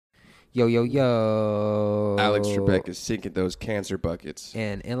Yo, yo, yo. Alex Trebek is sinking those cancer buckets.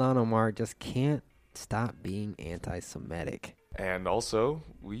 And Ilhan Omar just can't stop being anti-Semitic. And also,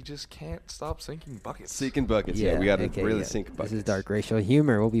 we just can't stop sinking buckets. Sinking buckets, yeah. We got to okay, really sink buckets. This is Dark Racial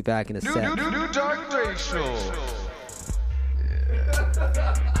Humor. We'll be back in a sec. New Dark Racial.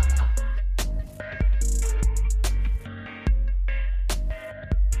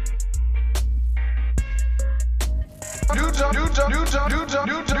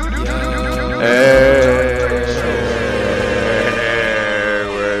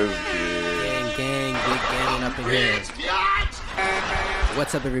 Gang, big gang up in here.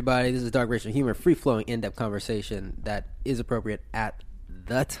 What's up, everybody? This is Dark Racial Humor, free-flowing, in-depth conversation that is appropriate at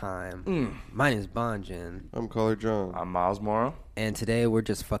the time. My name is Bonjin. I'm Caller John. I'm Miles Morrow. And today we're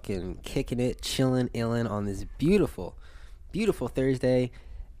just fucking kicking it, chilling, illin' on this beautiful, beautiful Thursday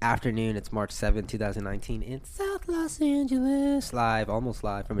afternoon. It's March 7th, 2019 in South Los Angeles. Almost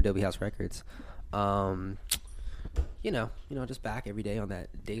live from Adobe House Records. Just back every day on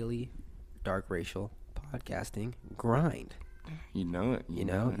that daily dark racial podcasting grind. You know it. You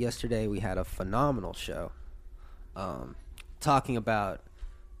know, yesterday we had a phenomenal show talking about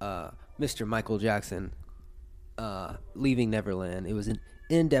Mr. Michael Jackson leaving Neverland. It was an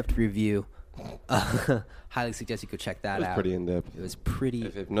in-depth review. Highly suggest you go check that out. It was pretty in-depth. It was pretty.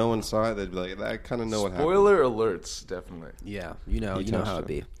 If no one saw it, they'd be like, I kind of know what happened. Spoiler alerts, definitely. Yeah, you know how it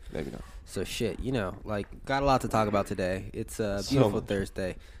be. Maybe not. So shit, got a lot to talk about today. It's a beautiful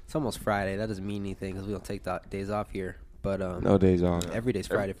Thursday. It's almost Friday. That doesn't mean anything because we don't take days off here. But no days off. Every day's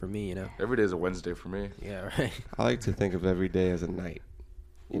Friday for me, you know. Every day's a Wednesday for me. Yeah, right. I like to think of every day as a night.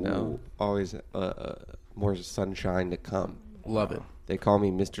 You know, always more sunshine to come. Love it. They call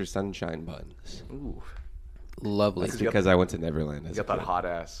me Mr. Sunshine Buns. Ooh. Lovely. That's because I went to Neverland. You got that hot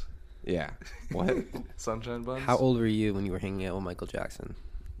ass. Yeah. What? Sunshine buns? How old were you when you were hanging out with Michael Jackson?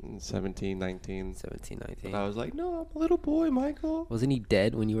 17, 19. 17, 19. And I was like, no, I'm a little boy, Michael. Wasn't he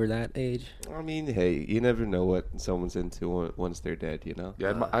dead when you were that age? I mean, hey, you never know what someone's into once they're dead, you know?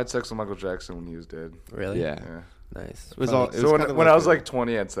 Yeah, I had sex with Michael Jackson when he was dead. Really? Yeah. Nice. It was Probably, all, So when I was like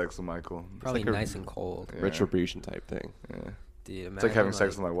 20, I had sex with Michael. probably It's like nice and cold. Yeah. retribution type thing. Yeah. Dude, It's like having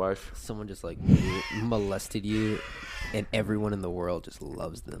sex with my wife. someone just like molested you and everyone in the world just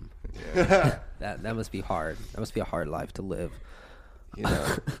loves them. Yeah. That must be hard. That must be a hard life to live. You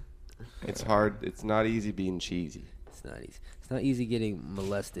know, it's hard. It's not easy being cheesy. It's not easy. It's not easy getting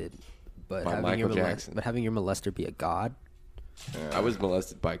molested, but By having your Michael Jackson. but having your molester be a god. I was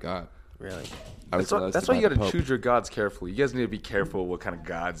molested by God. Really? I was That's why you got got to choose your gods carefully. You guys need to be careful what kind of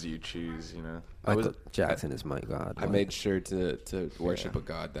gods you choose, you know? Michael Jackson is my god. I made sure to worship a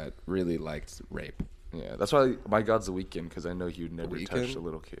God that really liked rape. Yeah, that's why my god's The Weeknd, because I know he would never touch Weeknd? a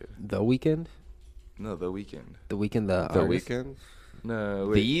little kid. The Weeknd. No, The Weeknd. The Weeknd. The The artist? Weekend? No,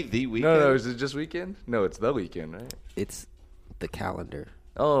 wait. The Weekend? No, is it just Weeknd? No, it's The Weeknd, right? It's the calendar.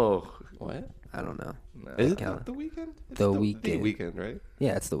 Oh. What? I don't know. No. Is it Cal- not The Weekend? It's The The Weeknd. Weekend, right?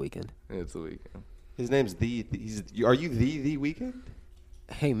 Yeah, it's the Weeknd. It's The Weeknd. His name's are you the Weekend?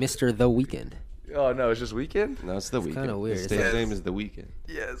 Hey, Mr. The Weeknd. Oh, no, it's just Weeknd? No, it's The Weekend. kinda weird. His It's stage like- name is The Weekend.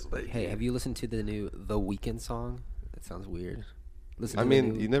 Yes. Hey, have you listened to the new The Weeknd song? That sounds weird. Listen I to mean,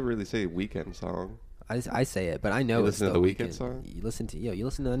 the new- you never really say Weekend song. I say it, but I know You it's listen to The the Weeknd Weeknd song? You listen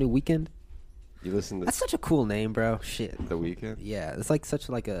to the new Weeknd? You listen to That's such a cool name, bro. Shit. The Weekend? Yeah, it's like such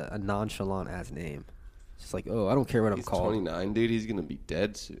like a nonchalant ass name. It's just like, oh, I don't care what He's I'm called. 29, dude. He's gonna be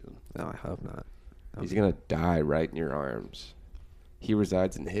dead soon. No, I hope not. He's gonna die right in your arms. He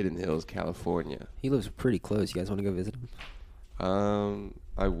resides in Hidden Hills, California. He lives pretty close. You guys want to go visit him?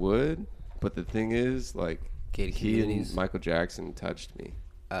 I would, but the thing is, like, Gated he communities. and Michael Jackson touched me,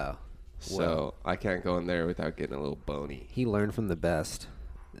 Oh, so I can't go in there without getting a little bony. he learned from the best.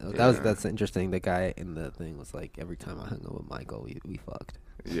 Yeah. That's interesting. The guy in the thing was like, every time I hung out with Michael, we fucked.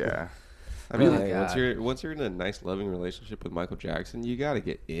 Yeah. I mean, Oh my hey, God. once you're in a nice, loving relationship with Michael Jackson, you gotta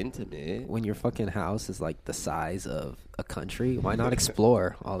get intimate. When your fucking house is like the size of a country, why not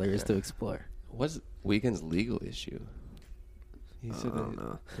explore all there is to explore? What's Weekend's legal issue? He said don't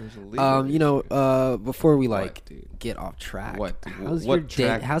know. there's a legal issue. Before we What, like dude? get off track, What? How's What your day?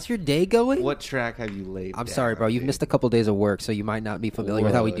 track? How's your day going? What track have you laid? I'm down, sorry, bro. You've dude? missed a couple days of work, so you might not be familiar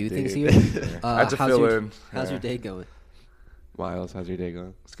with how we Whoa, do things dude. here. I had to how's fill your, in. How's your Yeah. day going? Miles, how's your day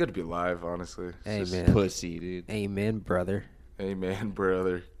going? It's good to be alive, honestly. It's Hey, just- man. Pussy, dude. Amen, brother. Amen,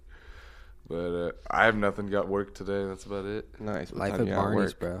 brother. But I have nothing. Got work today. That's about it. Nice. What Life time at you at Barney's,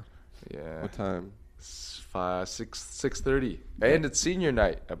 work? bro. Yeah. What time? 6:30, and it's senior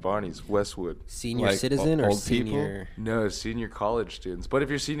night at Barney's Westwood. Senior Like, citizen or old people? senior? No, senior college students. But if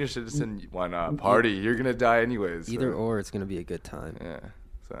you're senior citizen, why not party? You're gonna die anyways. so- Either or, it's gonna be a good time. Yeah.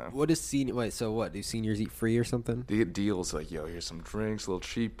 So What is senior? Wait, so what? Do seniors eat free or something? they get deals like, yo, here's some drinks, a little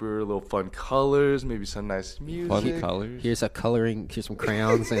cheaper, a little fun colors, maybe some nice music. Fun colors. Here's some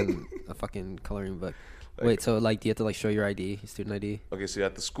crayons and a fucking coloring book. Wait, so like, do you have to like show your ID, your student ID? Okay, so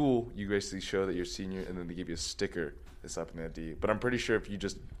at the school, you basically show that you're a senior, and then they give you a sticker that's up in the ID. But I'm pretty sure if you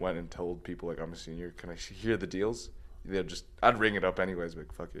just went and told people like I'm a senior, can I hear the deals? They'll just, I'd ring it up anyways,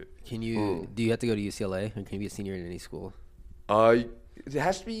 but fuck it. Can you? Do you have to go to UCLA, or can you be a senior in any school? It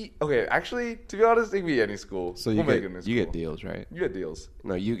has to be okay. Actually, to be honest, it can be any school. So We'll make it you in get school. deals, right? You get deals.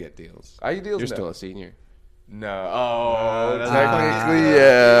 No, you get deals. I get deals. You're No. still a senior. No. Oh, that's technically,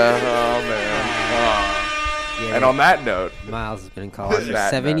 yeah. Oh man. Oh. Yeah. And on that note, Miles has been in college for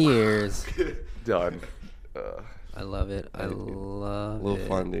That 7 note. years. done. I love it. I A love little it.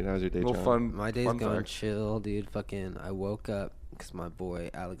 fun, dude. How's your day, Little John? fun. My day's fun going fact. chill, dude. Fucking, I woke up because my boy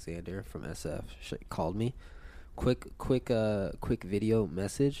Alexander from SF called me. Quick video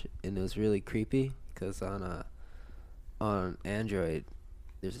message, and it was really creepy because on Android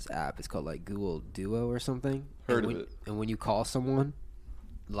there's this app. It's called like Google Duo or something. Heard of it. And when you call someone,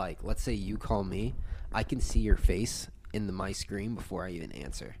 like let's say you call me, I can see your face in my screen before I even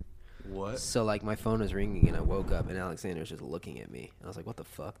answer. What? So like my phone was ringing and I woke up and Alexander's just looking at me. And I was like, what the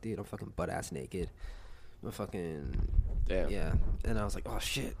fuck, dude? I'm fucking butt ass naked. I'm fucking Damn. yeah. And I was like, oh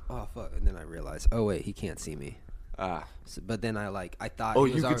shit, oh fuck. And then I realized, oh wait, he can't see me. Ah. So, but then I thought. Oh,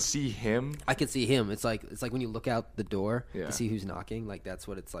 he was you could alre- see him. I could see him. It's like when you look out the door Yeah. to see who's knocking. Like that's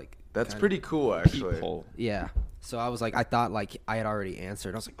what it's like. That's kinda- pretty cool, actually. Peephole. Yeah. So I was like, I thought like I had already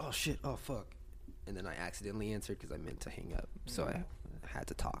answered. I was like, oh shit, oh fuck. And then I accidentally answered because I meant to hang up. So I had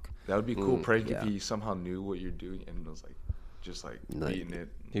to talk. That would be a cool prank yeah. if he somehow knew what you're doing and was like, just like Like- beating it.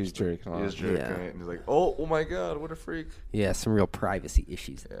 He was jerking He off. was jerking Yeah. it, and he's like, oh my god, what a freak. Yeah, some real privacy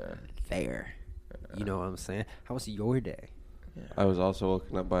issues Yeah. there. You know what I'm saying? How was your day? I was also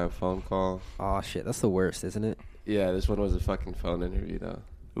woken up by a phone call. Oh shit, that's the worst, isn't it? Yeah, this one was a fucking phone interview, though.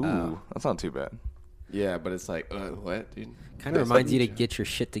 Ooh, Oh. that's not too bad. Yeah, but it's like, what, dude? Kind of reminds you to get your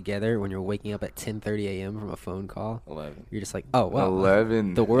shit together when you're waking up at 10:30 a.m. from a phone call. 11. You're just like, oh wow,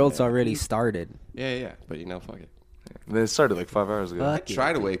 11. The world's already started. Yeah, but fuck it. They started like 5 hours ago. I Fuck.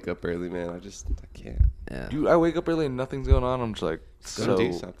 try to wake up early, man. I can't. Yeah. Dude, I wake up early and nothing's going on. I'm just like, Gotta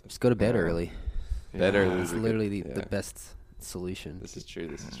do so. something. Just go to bed Yeah. early. Bed early. It's is a literally good- the yeah. best solution. This is true.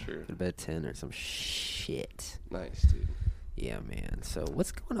 Go to bed at 10 or some shit. Nice, dude. Yeah, man. So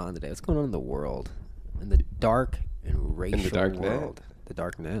what's going on today? What's going on in the world? In the dark and racial dark net? world. The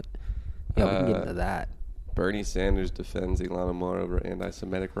dark net? Yeah, we can get into that. Bernie Sanders defends Ilana Moore over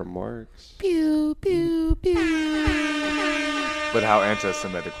anti-Semitic remarks. Pew, pew, pew. But how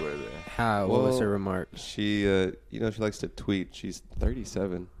anti-Semitic were they? How? What was Well, her remark? She, she likes to tweet. She's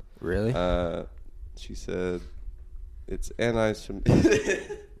 37. Really? She said, "It's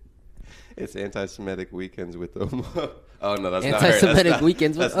it's anti-Semitic weekends with Omar." Oh no, that's not her. Anti-Semitic That's not-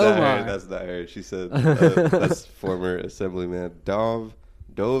 weekends with that's not her. Omar. That's not her. She said that's former Assemblyman Dov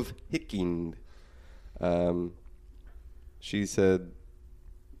Hickind. She said,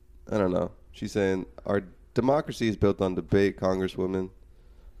 I don't know. She's saying our democracy is built on debate, Congresswoman.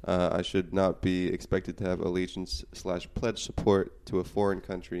 I should not be expected to have allegiance/pledge support to a foreign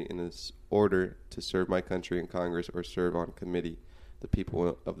country in this order to serve my country in Congress or serve on committee. The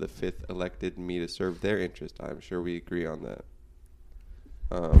people of the 5th elected me to serve their interest. I'm sure we agree on that.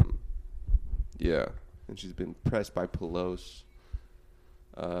 Yeah. And she's been pressed by Pelosi.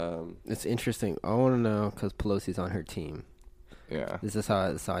 It's interesting. I want to know because Pelosi's on her team. Yeah. This is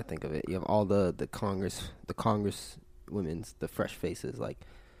how I think of it. You have all the Congress women's, the fresh faces like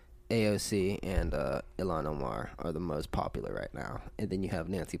AOC and Ilhan Omar are the most popular right now. And then you have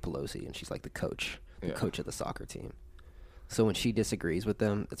Nancy Pelosi, and she's like the coach of the soccer team. So when she disagrees with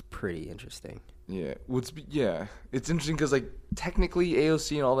them, it's pretty interesting. Yeah. It's interesting because like technically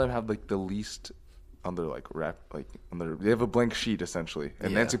AOC and all them have like the least on their like they have a blank sheet essentially,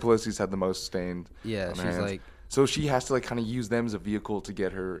 and Yeah. Nancy Pelosi's had the most stained. Yeah, on she's her hands. like- So she has to like kind of use them as a vehicle to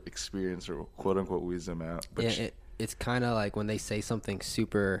get her experience or quote unquote wisdom out. But Yeah, it's kind of like when they say something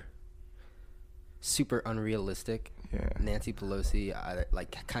super unrealistic. Yeah. Nancy Pelosi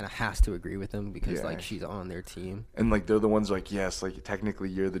kind of has to agree with them because Yeah. like she's on their team. and like they're the ones like, yes, like technically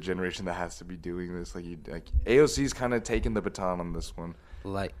you're the generation that has to be doing this. Like AOC's kind of taking the baton on this one.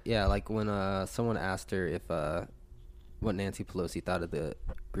 Like when someone asked her if what Nancy Pelosi thought of the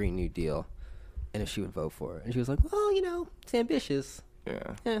Green New Deal and if she would vote for it, and she was like, well, it's ambitious.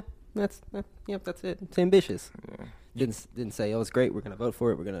 Yeah. Yeah, that's it. It's ambitious. Yeah. Didn't say, oh, it's great. We're gonna vote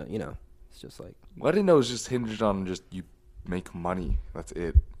for it. We're gonna, it's just like, Well, I didn't know it was just hinged on just you make money. That's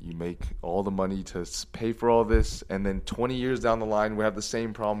it. You make all the money to pay for all this, and then 20 years down the line, we have the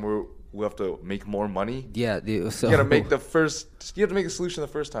same problem where we have to make more money. Yeah, dude, so You gotta make you have to make a solution the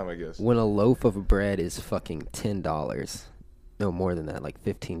first time, I guess. when a loaf of bread is fucking $10, no more than that, like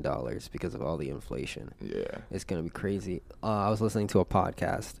 $15 because of all the inflation. Yeah. It's gonna be crazy. I was listening to a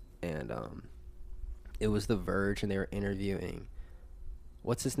podcast, and it was The Verge, and they were interviewing,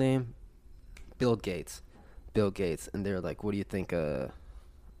 what's his name? Bill Gates, and they're like, "What do you think of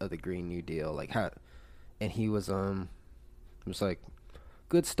the Green New Deal? Like how?" And he was like,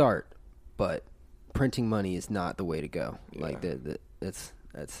 "Good start, but printing money is not the way to go." Yeah. Like that's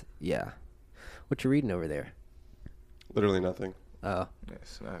yeah. What you reading over there? Literally nothing. Oh,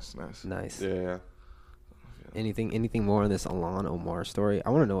 Nice. Yeah. anything more on this Ilhan Omar story? I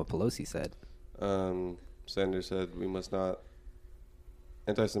want to know what Pelosi said. Sanders said we must not.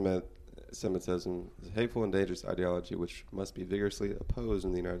 Anti-Semitism is a hateful and dangerous ideology which must be vigorously opposed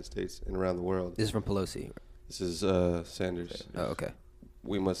in the United States and around the world. This is from Pelosi. This is Sanders. Oh, okay.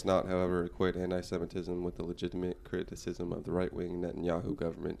 We must not, however, equate anti-Semitism with the legitimate criticism of the right-wing Netanyahu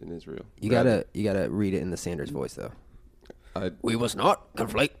government in Israel. You gotta read it in the Sanders voice though. We must not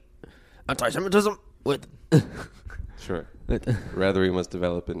conflate anti-Semitism with. Sure. Rather, we must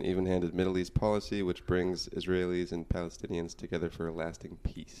develop an even-handed Middle East policy which brings Israelis and Palestinians together for a lasting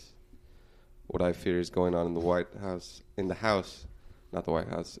peace. What I fear is going on in the House, not the White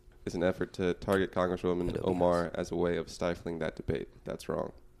House, is an effort to target Congresswoman Omar as a way of stifling that debate. That's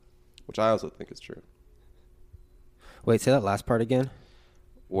wrong. Which I also think is true. Wait, say that last part again.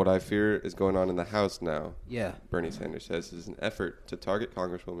 What I fear is going on in the House now, Yeah. Bernie Sanders says, is an effort to target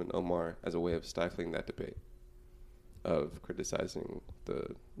Congresswoman Omar as a way of stifling that debate, of criticizing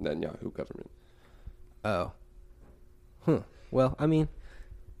the Netanyahu government. Oh. Well, I mean,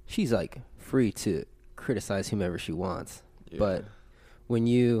 she's like free to criticize whomever she wants. Yeah. But when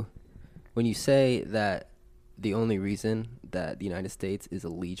you say that the only reason that the United States is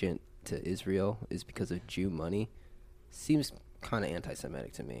allegiant to Israel is because of Jew money, seems kind of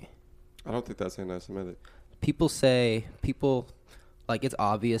anti-Semitic to me. I don't think that's anti-Semitic. People like it's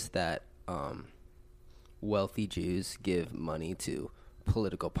obvious that wealthy Jews give money to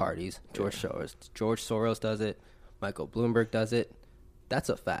political parties. George Soros does it. Michael Bloomberg does it. That's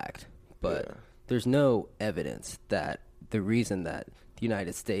a fact. But there's no evidence that the reason that the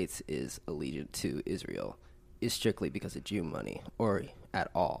United States is allegiant to Israel is strictly because of Jew money or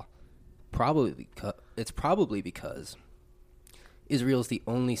at all. It's probably because Israel is the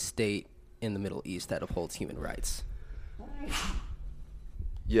only state in the Middle East that upholds human rights.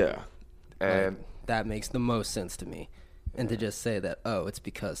 Yeah. And That makes the most sense to me. And to just say that, oh, it's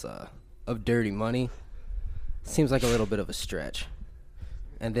because of dirty money, seems like a little bit of a stretch.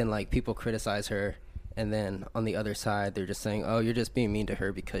 And then, like, people criticize her, and then on the other side, they're just saying, oh, you're just being mean to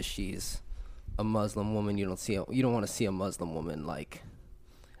her because she's a Muslim woman. You don't want to see a Muslim woman, like,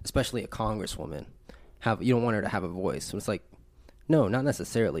 especially a congresswoman, you don't want her to have a voice. So it's like, no, not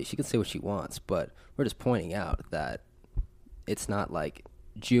necessarily. She can say what she wants, but we're just pointing out that it's not like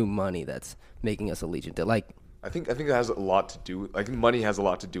Jew money that's making us allegiant to, like. I think that has a lot to do with, like, money has a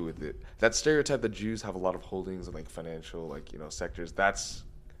lot to do with it. That stereotype that Jews have a lot of holdings in, like, financial, like, sectors,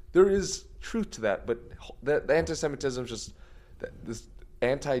 there is truth to that, but the anti-Semitism is just this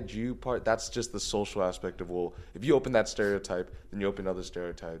anti-Jew part. That's just the social aspect of, well, if you open that stereotype, then you open other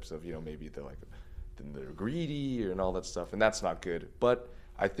stereotypes of, maybe they're greedy and all that stuff, and that's not good. But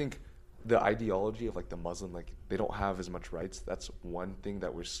I think the ideology of, like, the Muslim, like, they don't have as much rights. That's one thing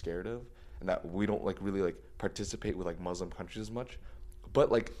that we're scared of, and that we don't, like, really, like, participate with, like, Muslim countries as much.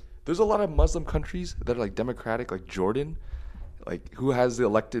 But, like, there's a lot of Muslim countries that are, like, democratic, like Jordan, like, who has the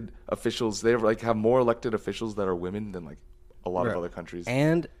elected officials. They have more elected officials that are women than, like, a lot of other countries.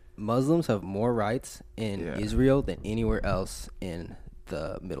 And Muslims have more rights in Israel than anywhere else in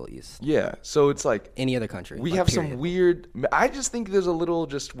the Middle East. Yeah, so it's like any other country. We have some weird. I just think there's a little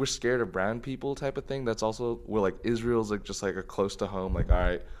we're scared of brown people type of thing. That's also where, like, Israel's like just like a close to home. Like, all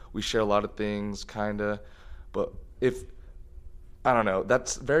right, we share a lot of things, kinda, but if I don't know,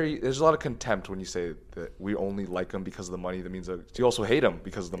 there's a lot of contempt when you say that we only like them because of the money. That means that you also hate them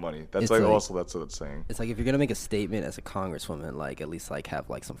because of the money. That's that's what it's saying. It's like if you're gonna make a statement as a congresswoman, like at least like have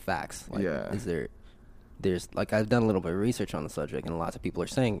like some facts. Like, there's like I've done a little bit of research on the subject, and lots of people are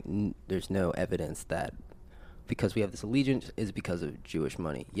saying there's no evidence that because we have this allegiance is because of Jewish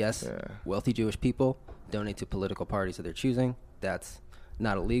money. Yes, wealthy Jewish people donate to political parties of their choosing. That's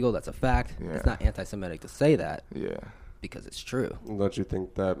not illegal. That's a fact. Yeah. It's not anti-Semitic to say that. Yeah. Because it's true. Don't you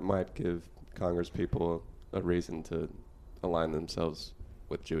think that might give Congress people a reason to align themselves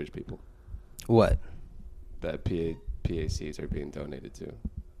with Jewish people? What? That PACs are being donated to.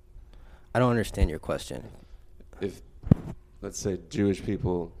 I don't understand your question. If, let's say, Jewish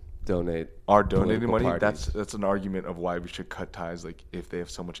people donate Are donating political money? parties. That's an argument of why we should cut ties. Like, if they have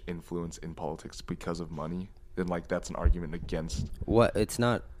so much influence in politics because of money, then like that's an argument against. What? It's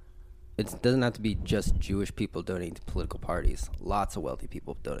not. It doesn't have to be just Jewish people donating to political parties. Lots of wealthy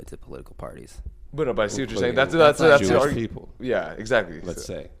people donate to political parties. But no, but I see what you're saying. Including That's the Jewish argument. people. Yeah, exactly. Let's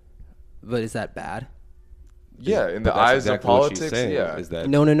say. But is that bad? Yeah, in But the that's eyes exactly of what she's politics, saying, yeah. Is that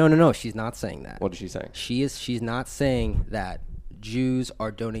No. She's not saying that. what is she saying? She's not saying that Jews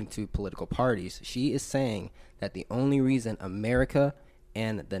are donating to political parties. She is saying that the only reason America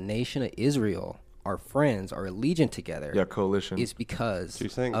and the nation of Israel are friends, are allegiant together, Yeah, coalition. is because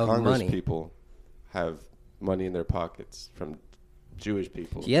She's saying of Congress money. people have money in their pockets from Jewish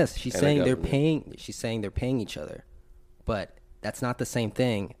people. Yes, she's and the saying they're government. paying. She's saying they're paying each other, but that's not the same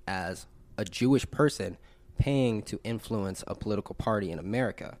thing as a Jewish person paying to influence a political party in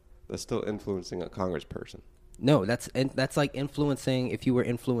America. That's still influencing a congressperson. No, that's like influencing. If you were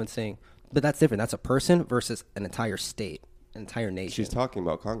influencing, but that's different. That's a person versus an entire state, an entire nation. She's talking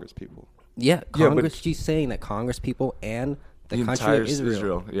about Congress people. Yeah, Yeah, but- Congress. She's saying that Congress people and the country entire of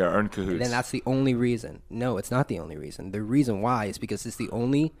Israel. Yeah, are in cahoots. And then that's the only reason. No, it's not the only reason. The reason why is because it's the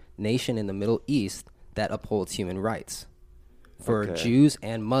only nation in the Middle East that upholds human rights for Okay. Jews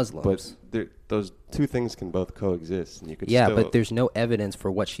and Muslims. But those two things can both coexist, and you could yeah, still, but there's no evidence for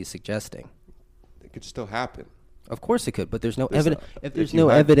what she's suggesting. it could still happen. Of course it could, but there's no There's evidence. not- If there's you no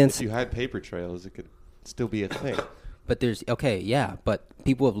had- evidence, if you had paper trails, it could still be a thing. but there's okay, yeah, but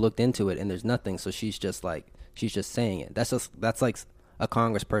people have looked into it and there's nothing. So she's just saying it. That's like a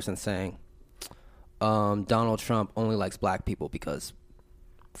congressperson saying, Donald Trump only likes black people because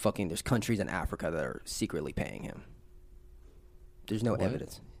fucking there's countries in Africa that are secretly paying him. There's no What?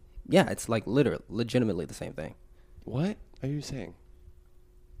 evidence. Yeah, it's like legitimately the same thing. What are you saying?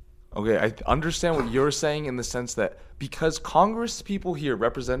 Okay, I understand what you're saying in the sense that because Congress people here,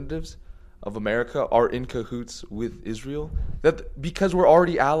 representatives of America, are in cahoots with Israel, that because we're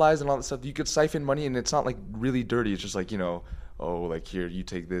already allies and all that stuff, you could siphon money and it's not like really dirty. It's just like, oh, like here, you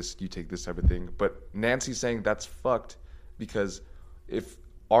take this type of thing. But Nancy's saying that's fucked because if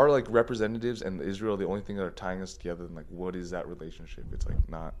our like representatives and Israel are the only thing that are tying us together, then like what is that relationship? It's like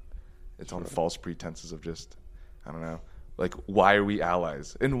not, it's on false pretenses of just, I don't know. Like, why are we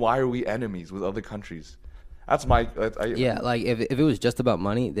allies? And why are we enemies with other countries? That's my... Yeah, like if it was just about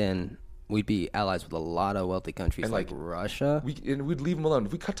money, then we'd be allies with a lot of wealthy countries And, like Russia. We'd leave them alone.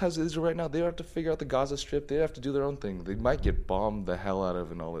 If we cut ties to Israel right now, they don't have to figure out the Gaza Strip. They have to do their own thing. They might get bombed the hell out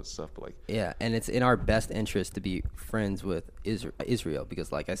of and all that stuff, but like... Yeah, and it's in our best interest to be friends with Israel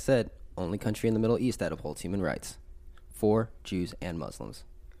because, like I said, only country in the Middle East that upholds human rights for Jews and Muslims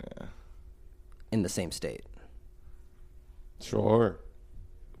Yeah. in the same state. Sure.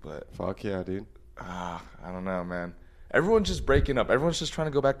 But, Fuck yeah, dude. I don't know, man. Everyone's just breaking up. Everyone's just trying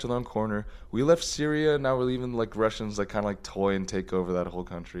to go back to their own corner. We left Syria, now we're leaving like Russians like kind of like toy and take over that whole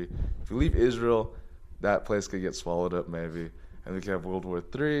country. If we leave Israel, that place could get swallowed up maybe. And we could have World War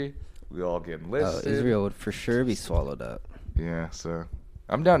III. We all get enlisted. Israel would for sure be swallowed up. Yeah, so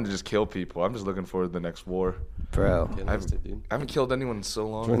I'm down to just kill people. I'm just looking forward to the next war. Bro, Get I've- enlisted, dude. I haven't killed anyone in so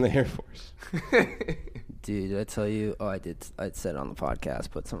long. Join the Air Force. dude, did I tell you? Oh, I did. I said it on the podcast,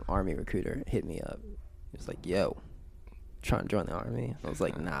 but some army recruiter hit me up. He was like, yo, trying to join the army? I was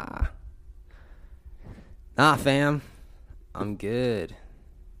like, nah. Nah, fam. I'm good.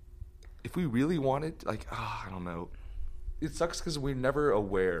 If we really wanted, like, I don't know. It sucks because we're never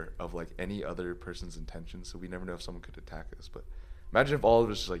aware of like any other person's intentions, so we never know if someone could attack us. But imagine if all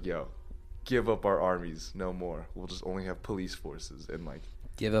of us just like, yo, give up our armies, no more. We'll just only have police forces and like,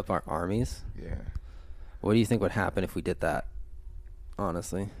 Give up our armies? yeah. What do you think would happen if we did that?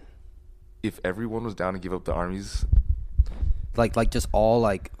 Honestly. If everyone was down to give up the armies, Like just all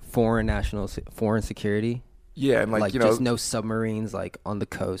like foreign security? yeah, and like, just no submarines like on the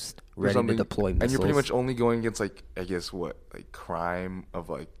coast or ready to something, deploy missiles. and you're pretty much only going against like, I guess what, like crime of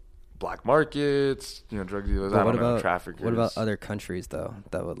like black markets, drug dealers. But I don't know, traffickers. What about other countries though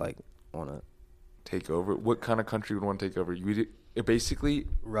that would like want to? Take over? What kind of country would want to take over? It basically,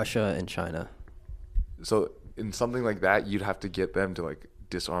 Russia and China. so in something like that, you'd have to get them to like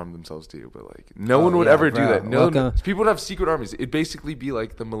disarm themselves too. But like, no Oh, one would yeah, ever do bro. that. No, Welcome. people would have secret armies. It'd basically be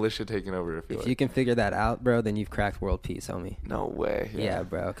like the militia taking over. I feel If like. you can figure that out, bro, then you've cracked world peace, homie. No way. Yeah,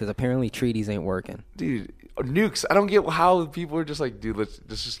 bro, because apparently treaties ain't working. Dude, nukes. I don't get how people are just like, dude, let's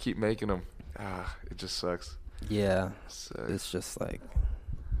just keep making them. It just sucks. Yeah, Sucks. it's just like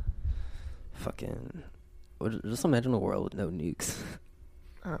fucking. Just imagine a world with no nukes.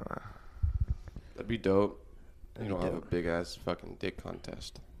 I don't know. That'd be dope. You don't have a big ass fucking dick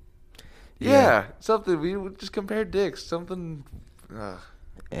contest. Yeah, something. We would just compare dicks. Something.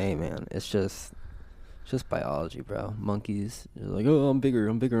 Hey man, it's just biology, bro. Monkeys, they're like, oh, I'm bigger,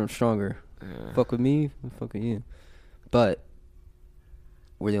 I'm stronger. Yeah. Fuck with me, fuck with you. But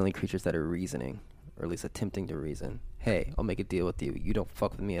we're the only creatures that are reasoning, or at least attempting to reason. Hey, I'll make a deal with you. You don't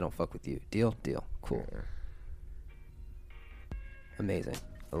fuck with me, I don't fuck with you. Deal? Deal. Cool. Yeah. Amazing.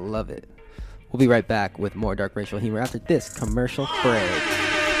 I love it. We'll be right back with more dark racial humor after this commercial break.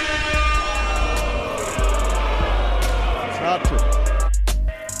 Stop it.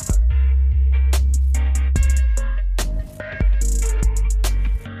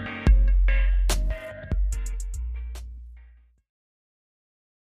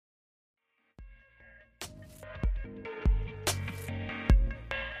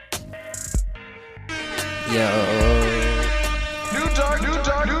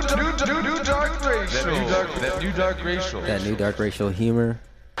 That new dark racial humor.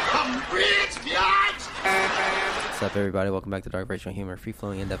 What's up, everybody? Welcome back to Dark Racial Humor,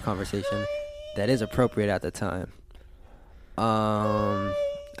 free-flowing, in-depth conversation that is appropriate at the time.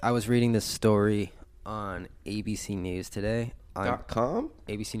 I was reading this story on ABC News today. .com?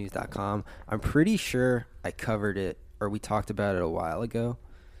 ABCnews.com. I'm pretty sure I covered it, or we talked about it a while ago.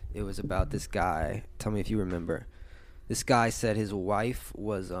 It was about this guy. Tell me if you remember. This guy said his wife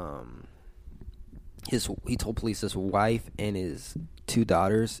was he told police his wife and his two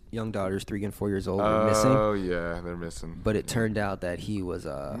daughters, young daughters, 3 and 4 years old, were missing. Oh yeah, they're missing. But it turned out that he was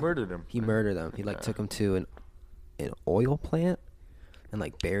murdered him. He murdered them. He took them to an oil plant and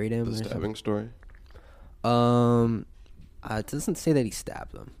buried him. The stabbing story. It doesn't say that he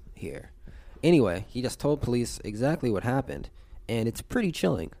stabbed them here. Anyway, he just told police exactly what happened, and it's pretty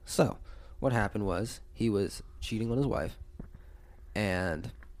chilling. So, what happened was he was cheating on his wife,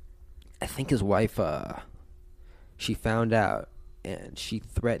 and I think his wife, she found out, and she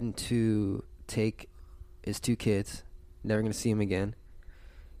threatened to take his 2 kids, never going to see him again,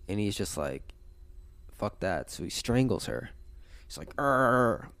 and he's just like, fuck that, so he strangles her. He's like,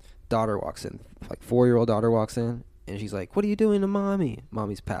 "Arr." Daughter walks in, 4-year-old daughter walks in, and she's like, what are you doing to mommy?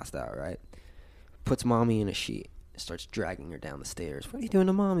 Mommy's passed out, right? Puts mommy in a sheet, starts dragging her down the stairs. What are you doing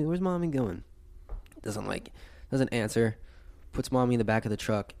to mommy? Where's mommy going? Doesn't answer, puts mommy in the back of the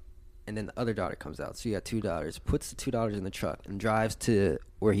truck, and then the other daughter comes out. So you got 2 daughters, puts the 2 daughters in the truck, and drives to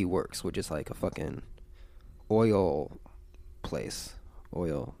where he works, which is like a fucking oil place.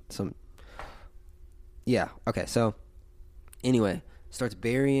 Yeah, okay, so anyway, starts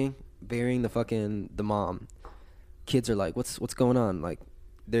burying the mom. Kids are like, what's going on? Like,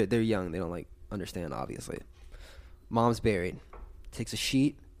 they're young, they don't understand, obviously. Mom's buried. Takes a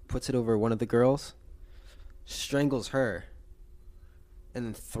sheet, puts it over one of the girls, strangles her, and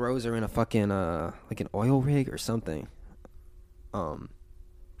then throws her in a fucking an oil rig or something. And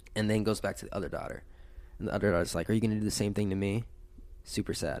then goes back to the other daughter. And the other daughter's like, are you gonna do the same thing to me?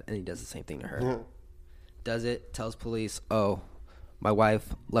 Super sad. And he does the same thing to her. Does it, tells police, oh, my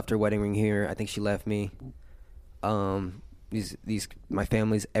wife left her wedding ring here. I think she left me. These my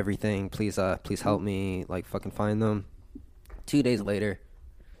family's everything. Please help me, fucking find them. 2 days later,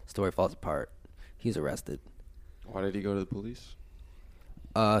 story falls apart. He's arrested. Why did he go to the police?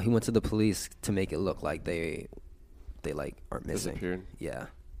 He went to the police to make it look like they are missing. Disappeared? Yeah.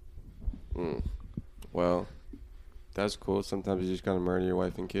 Well, that's cool. Sometimes you just gotta murder your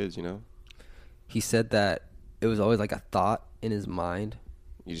wife and kids, you know? He said that it was always like a thought in his mind.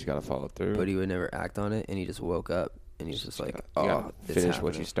 You just gotta follow through. But he would never act on it, and he just woke up, and he was just like, oh, you gotta it's finish happening.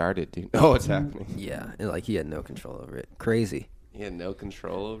 what you started, dude. Oh, it's happening. Yeah, and he had no control over it. Crazy. He had no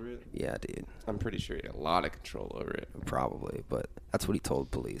control over it? Yeah, dude. I'm pretty sure he had a lot of control over it. Probably, but that's what he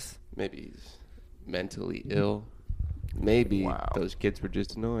told police. Maybe he's mentally ill. Maybe those kids were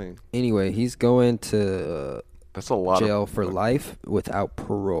just annoying. Anyway, he's going to that's a lot jail for life without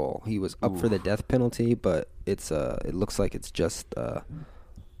parole. He was up for the death penalty, but it looks like it's just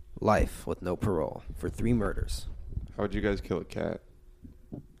life with no parole for 3 murders. How would you guys kill a cat?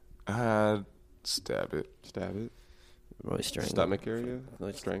 Stab it. Stab it? Really strangle. Stomach area?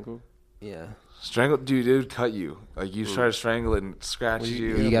 Strangle? Yeah. Strangle, dude, it would cut you. You try to strangle it and scratch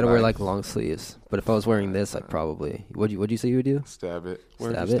you. You gotta wear long sleeves. But if I was wearing this, I'd probably. What'd you say you would do? Stab it.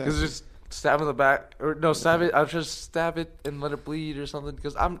 Stab it? Because just stab in the back, or no, stab it. I'll just stab it and let it bleed or something.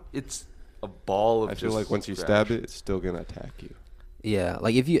 Because it's a ball of. I feel like once you stab it, it's still gonna attack you. Yeah,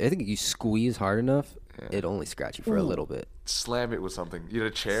 I think if you squeeze hard enough, it'd only scratch you for a little bit. Slam it with something. You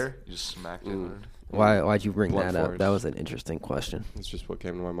had a chair, you just smacked it. Why'd you bring Blunt that up? force. That was an interesting question. It's just what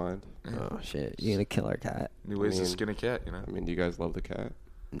came to my mind. Oh shit! You gonna kill our cat? New ways to skin a cat, I mean, do you guys love the cat?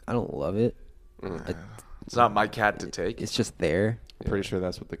 I don't love it. It's not my cat to take. It's just there. I'm pretty sure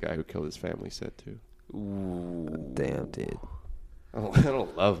that's what the guy who killed his family said too. Ooh. Damn, dude. I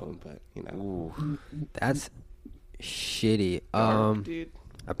don't love him, but you know. Ooh. That's shitty. Dude.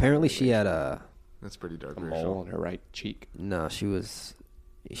 Apparently she had a That's pretty dark. A Rachel. mole on her right cheek. no. She was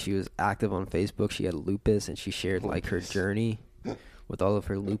active on Facebook. She had lupus, and she shared like her journey with all of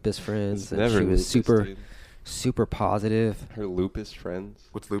her lupus friends. It's And never she was lupus, dude. super positive. Her lupus friends.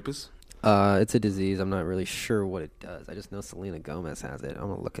 What's lupus? It's a disease. I'm not really sure what it does. I just know Selena Gomez has it. I'm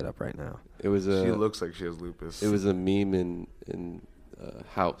gonna look it up right now. It was She a. looks like she has lupus. It was a meme in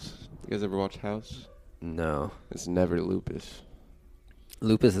House. You guys ever watch House? No. It's never lupus.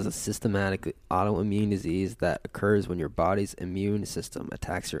 Lupus is a systematic autoimmune disease that occurs when your body's immune system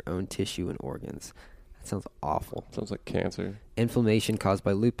attacks your own tissue and organs. That sounds awful. Sounds like cancer. Inflammation caused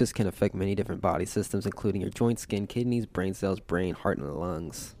by lupus can affect many different body systems, including your joints, skin, kidneys, brain cells, brain, heart, and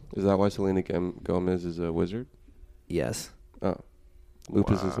lungs. Is that why Selena Gomez is a wizard? Yes. Oh.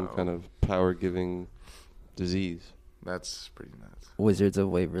 Lupus is some Wow. kind of power-giving disease. That's pretty nuts. Wizards of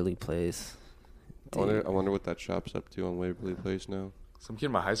Waverly Place. I wonder what that shop's up to on Waverly Place now. Some kid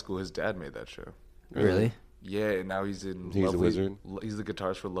in my high school, his dad made that show. Really? Yeah, and now he's in. He's a Lovely, wizard? He's the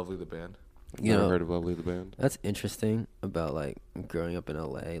guitarist for Lovely the band. I've You never know- heard of Lovely the band. That's interesting about like growing up in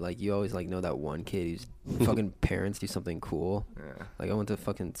LA. Like you always like know that one kid whose fucking parents do something cool. Yeah. Like I went to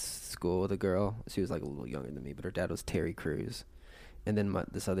fucking school with a girl. She was like a little younger than me, but her dad was Terry Crews. And then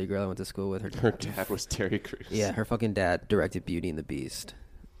this other girl I went to school with, Her dad was Terry Crews. yeah, her fucking dad directed Beauty and the Beast.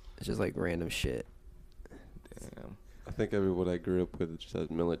 It's just like random shit. Damn. I think everyone I grew up with just has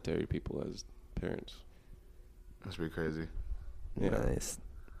military people as parents. That's pretty crazy. Yeah. Nice.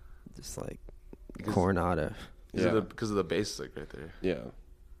 Just like Because- Coronado. Because of the bass like right there. Yeah.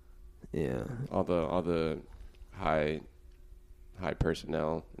 Yeah. All the high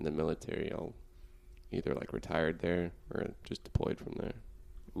personnel in the military all either like retired there or just deployed from there.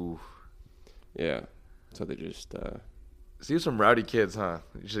 Ooh. Yeah. So they just See some rowdy kids, huh?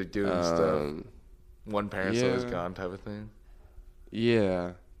 Usually doing stuff. One parent's always yeah. gone type of thing.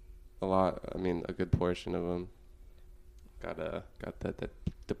 Yeah. A lot. I mean, a good portion of them got that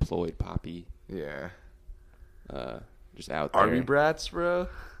deployed poppy Yeah. just out there. Army brats, bro.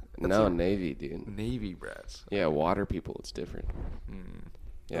 No, Navy, dude. Navy brats. Yeah, water people, it's different. Mm.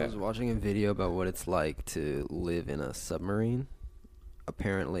 I Yeah. was watching a video about what it's like to live in a submarine.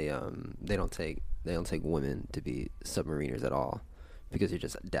 Apparently, they don't take women to be submariners at all because you're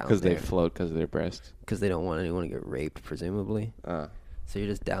just down Because there. they float because of their breasts. Because they don't want anyone to get raped, presumably. Ah. So you're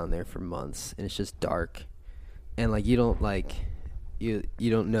just down there for months, and it's just dark, and like you don't you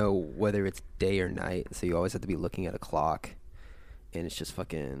don't know whether it's day or night, so you always have to be looking at a clock, and it's just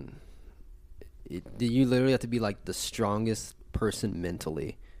fucking. You literally have to be like the strongest person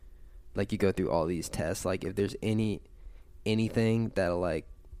mentally, like you go through all these tests. Like if there's anything that'll like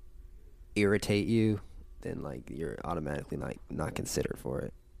irritate you, then like you're automatically not considered for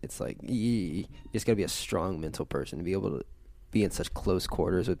it. It's like you just gotta be a strong mental person to be able to be in such close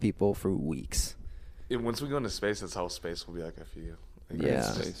quarters with people for weeks. And once we go into space, that's how space will be like, I feel. Like, Yeah.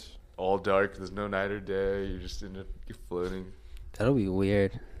 It's just all dark. There's no night or day. You're just in it. You're floating. That'll be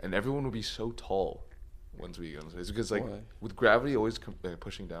weird. And everyone will be so tall once we go into space. Because, like, Why? with gravity always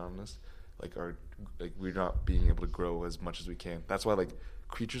pushing down on us, we're not being able to grow as much as we can. That's why, like,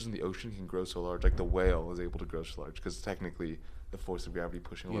 creatures in the ocean can grow so large. Like, the whale is able to grow so large because technically the force of gravity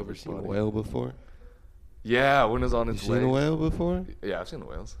pushing You over ever its seen a body. whale before? Yeah, when it's on You its seen way. a whale before? Yeah, I've seen the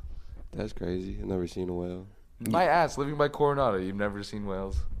whales. That's crazy. I've never seen a whale. My ass, living by Coronado, you've never seen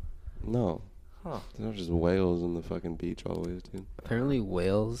whales? No. Huh. There's just whales on the fucking beach always, dude. Apparently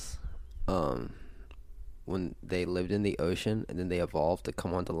whales, when they lived in the ocean and then they evolved to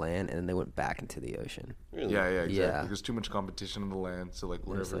come onto land and then they went back into the ocean. Really? Yeah, exactly. Yeah. There's too much competition on the land, so like It's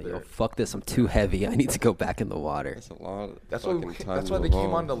wherever like, they're. yo, fuck this, I'm too heavy. I need to go back in the water. That's a lot of That's why. fucking time That's to why they came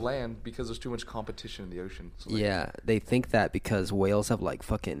evolve. onto land because there's too much competition in the ocean. So like, Yeah, they think that because whales have like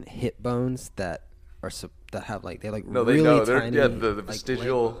fucking hip bones that are that have like they're like No, really they know. They're tiny. the like,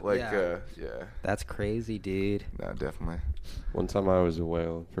 vestigial leg- yeah. yeah. That's crazy, dude. No, definitely. One time I was a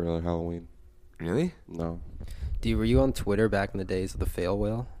whale for like Halloween. Really? No. Dude, were you on Twitter back in the days of the fail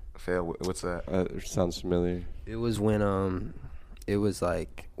whale? Fail. What's that? It sounds familiar. It was when it was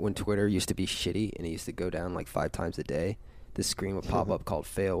like when Twitter used to be shitty and it used to go down like 5 times a day. This screen would pop up called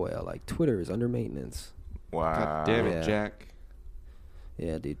fail whale, like Twitter is under maintenance. Wow. God damn it, Yeah. Jack.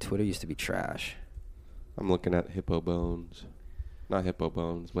 Yeah, dude, Twitter used to be trash. I'm looking at hippo bones. Not hippo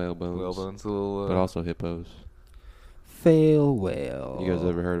bones, whale bones. Whale bones, a little. But also hippos. Fail whale. You guys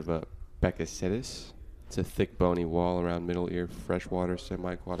ever heard of a Becasitis? It's a thick bony wall around middle ear freshwater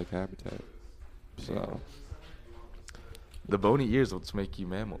semi-aquatic habitat. So The bony ears what's make you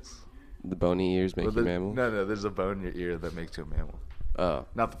mammals. the bony ears make Well, you mammal. No, there's a bone in your ear that makes you a mammal. Oh,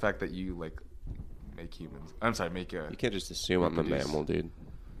 Not the fact that you like make humans. I'm sorry, make a. you can't just assume I'm a Reproduce. mammal, dude.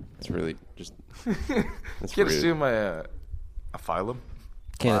 It's really just. That's Can't rude. assume my a phylum.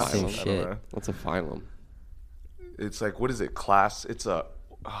 Can't Phylum. assume I don't shit. know. What's a phylum? It's like, what is it? Class. It's a.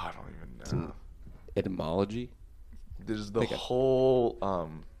 Oh, I don't even know. It's an etymology. There's the Like a- whole,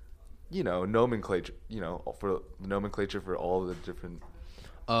 nomenclature. For the nomenclature for all the different.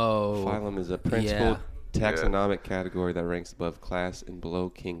 Oh, Phylum is a principal taxonomic category that ranks above class and below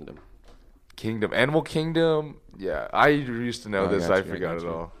kingdom. Kingdom, animal kingdom. Yeah, I used to know this. got I you, forgot got it you.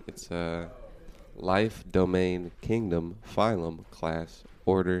 all. It's life, domain, kingdom, phylum, class,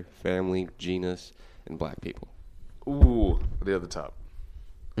 order, family, genus, and black people. Ooh, the other top.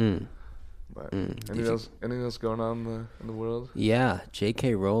 Mm. But Did anything you- else? Anything else going on in the world? Yeah,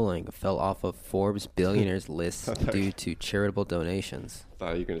 J.K. Rowling fell off of Forbes billionaires list Okay. due to charitable donations.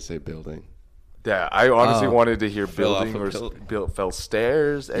 Thought you were gonna say building. Yeah, I honestly Oh. wanted to hear Fell off building a or pill- fell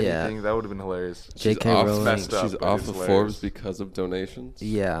stairs. Yeah. Anything that would have been hilarious. J.K. off, Rowling. Messed up, She's but off it's of hilarious. Forbes because of donations.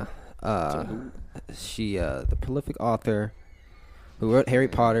 Yeah, who? she, the prolific author who wrote Harry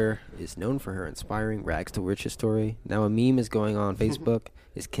Potter, is known for her inspiring rags to riches story. Now a meme is going on Facebook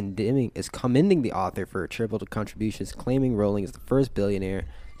is commending the author for her charitable contributions, claiming Rowling is the first billionaire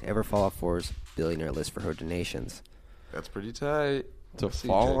to ever fall off Forbes' billionaire list for her donations. That's pretty tight. To See,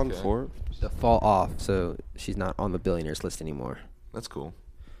 fall on JK. Forbes. To fall off, so she's not on the billionaires list anymore. That's cool.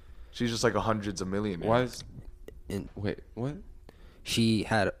 She's just like a hundreds of millionaires. Why is? And Wait, what? she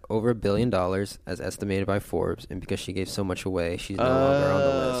had over $1 billion as estimated by Forbes, and because she gave so much away, she's no longer on the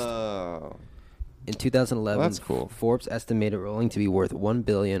list. Oh. In 2011, That's cool. Forbes estimated Rowling to be worth $1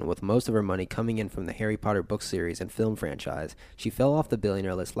 billion, with most of her money coming in from the Harry Potter book series and film franchise. She fell off the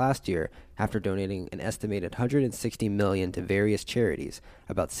billionaire list last year after donating an estimated $160 million to various charities,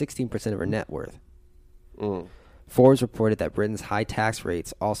 about 16% of her net worth. Mm. Forbes reported that Britain's high tax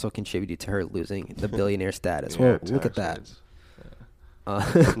rates also contributed to her losing the billionaire status. Yeah, Well, look at tax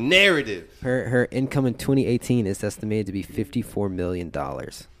that. rates. Narrative. Her income in 2018 is estimated to be $54 million.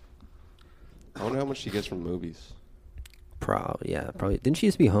 I wonder how much she gets from movies. Probably. Didn't she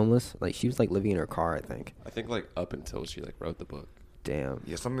used to be homeless? Like, she was like living in her car, I think. I think like up until she like wrote the book. Damn.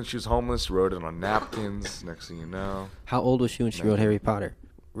 Yeah, something. She was homeless. Wrote it on napkins. Next thing you know, How old was she when she wrote Harry Potter?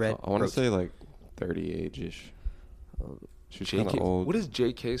 I want to wrote- say like 30 age-ish. She's kind JK. of old. What does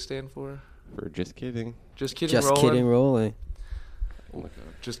JK stand for? For just kidding. Just kidding. Just Rowling? kidding, Rowling. Oh my god.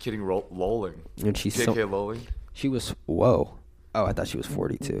 Just kidding. Lolling. And she's JK so, Lolling. she was, whoa. Oh, I thought she was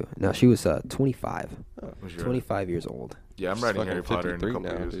 42. No, she was 25. Was your- 25 years old. Yeah, I'm She's writing fucking Harry Potter in a 53 couple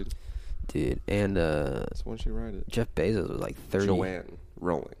now, years. dude. Dude, and That's when she write it. Jeff Bezos was like 30. Joanne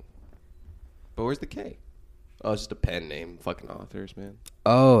Rowling. But where's the K? Oh, it's just a pen name. Fucking authors, man.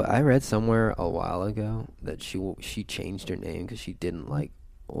 Oh, I read somewhere a while ago that she changed her name because she didn't like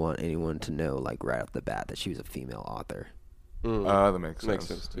want anyone to know like right off the bat that she was a female author. That makes sense. Makes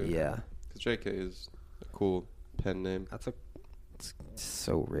sense too. Yeah, Because JK is a cool pen name. it's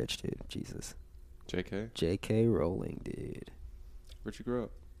so rich, dude. Jesus, JK. J.K. Rowling, dude. Where'd you grow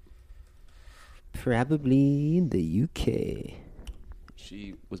up? Probably in the UK.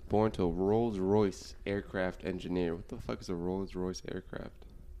 She was born to a Rolls-Royce aircraft engineer. What the fuck is a Rolls-Royce aircraft?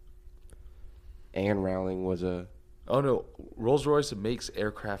 Anne Rowling was a... Oh no, Rolls Royce makes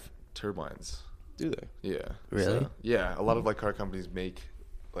aircraft turbines. Do they? Yeah. Really? So, yeah, a lot of like car companies make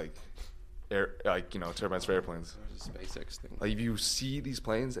like turbines for airplanes. There's a SpaceX thing. Like if you see these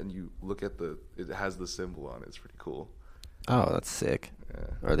planes and you look at it has the symbol on it. It's pretty cool. Oh, that's sick.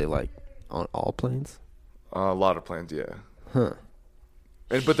 Yeah. Are they like on all planes? A lot of planes, yeah. Huh.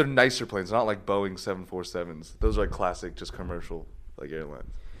 But they're nicer planes, not like Boeing 747s. Those are like classic, just commercial like airlines.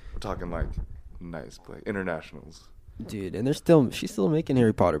 We're talking like nice plane, internationals. Dude, and she's still making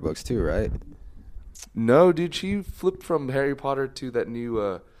Harry Potter books too, right? No, dude, she flipped from Harry Potter to that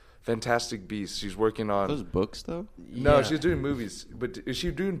new Fantastic Beasts. She's working on. Those books, though? No, Yeah. she's doing movies. But is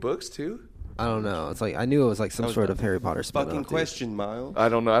she doing books too? I don't know. It's like I knew it was like some That was sort the of Harry Potter spin-off. Fucking dude. question, Miles. I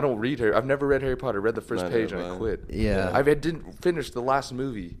don't know. I don't read Harry. I've never read Harry Potter. I read the first Neither page and have I I. quit. Yeah. I didn't finish the last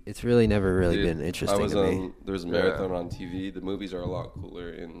movie. It's really never really Dude, been interesting I was to me. on, there was a marathon on TV. The movies are a lot cooler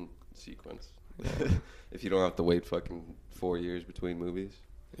in sequence. If you don't have to wait fucking 4 years between movies.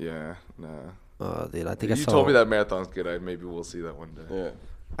 Yeah, nah. Oh, dude, I think You I saw. told me that marathon's good. Maybe we'll see that one day. Yeah.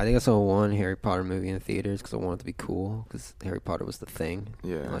 I think I saw one Harry Potter movie in theaters because I wanted it to be cool because Harry Potter was the thing.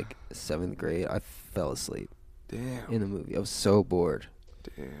 Yeah. In like 7th grade, I fell asleep Damn. in the movie. I was so bored.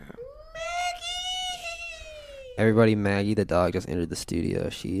 Damn. Everybody, Maggie the dog just entered the studio.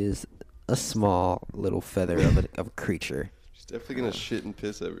 She is a small little feather of a creature. She's definitely gonna shit and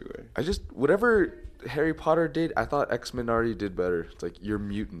piss everywhere. Whatever Harry Potter did, I thought X-Men already did better. It's like, you're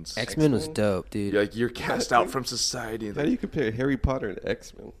mutants. X-Men was dope, dude. Like, you're cast out from society. How do you compare Harry Potter and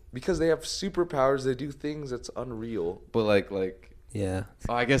X-Men? Because they have superpowers, they do things that's unreal. But like, Yeah.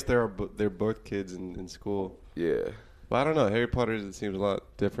 oh, I guess they're both kids in school. Yeah. But I don't know. Harry Potter seems a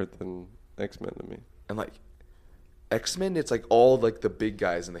lot different than X-Men to me. And like, X-Men, it's like all like the big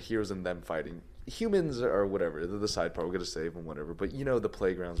guys and the heroes and them fighting. Humans are whatever, they're the side part, we're gonna save them, whatever. But you know, the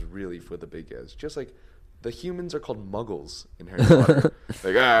playground's really for the big guys. Just like the humans are called muggles in Harry Potter.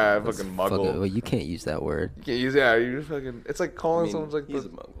 Like, fucking muggle. Well, you can't use that word. You can't use you fucking. It's like calling someone's like he's a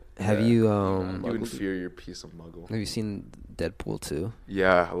muggle. Have Yeah. you you inferior piece of muggle. have you seen Deadpool 2?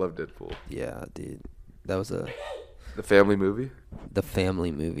 Yeah, I love Deadpool. Yeah, dude. That was the family movie.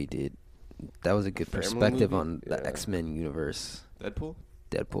 family movie, dude. That was a good Family perspective movie? on the Yeah. X-Men universe. Deadpool?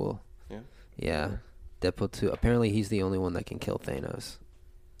 Deadpool. Yeah. Yeah. Deadpool 2. Apparently he's the only one that can kill Thanos.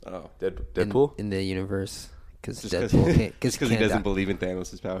 Oh. Deadpool. in the universe, because Just Deadpool can't, because he doesn't believe in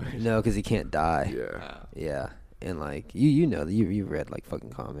Thanos' powers. No, because he can't die. Yeah. Yeah, and like you know you read like fucking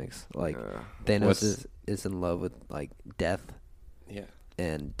comics. Like Thanos is in love with like Death, Yeah.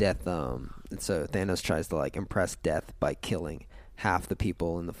 and Death and so Thanos tries to like impress Death by killing half the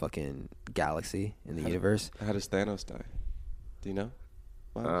people in the fucking galaxy in the universe. How does Thanos die? Do you know?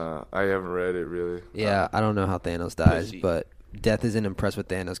 Wow. I haven't read it really. Yeah, I don't know how Thanos dies, Pussy. but Death isn't impressed with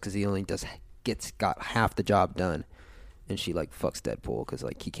Thanos because he only got half the job done, and she like fucks Deadpool because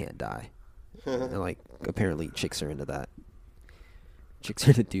like he can't die, and like apparently chicks her into that. Chicks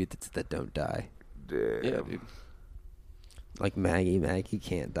are the dudes that don't die. Damn. Yeah, dude. Like Maggie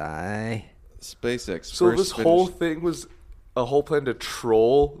can't die. SpaceX. So first this whole finished- thing was a whole plan to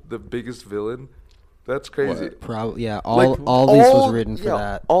troll the biggest villain. That's crazy. What? Probably, yeah. Like, All these was written for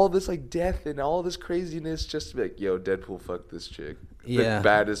that. All this like death and all this craziness just to be like, yo, Deadpool fucked this chick. Yeah. The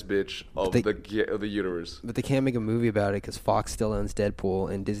baddest bitch of They- of the universe. But they can't make a movie about it because Fox still owns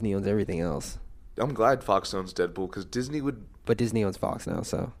Deadpool and Disney owns everything else. I'm glad Fox owns Deadpool because Disney would. But Disney owns Fox now,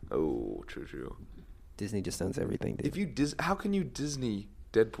 so Oh, true. Disney just owns everything. Dude. If you how can you Disney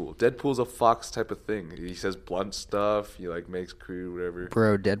Deadpool? Deadpool's a Fox type of thing. He says blunt stuff. He like makes crude whatever.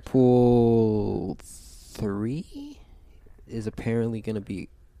 Bro, Deadpool 3 is apparently going to be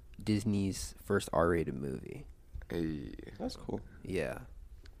Disney's first R-rated movie. Hey. That's cool. Yeah.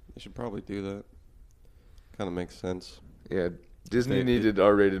 They should probably do that. Kind of makes sense. Yeah, Disney They- needed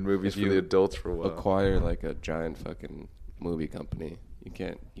R-rated movies if for you the adults for a while. Acquire like a giant fucking movie company. You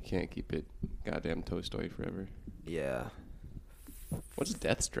can't keep it goddamn Toy Story forever. Yeah. What's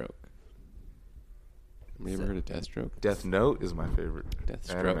Deathstroke? Have you ever heard of Deathstroke? Death Note is my favorite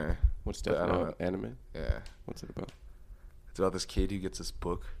Deathstroke. anime. What's But I Death don't Note? Anime? Yeah. What's it about? It's about this kid who gets this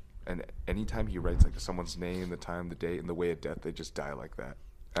book, and anytime he writes like someone's name, the time, the date, and the way of death, they just die like that,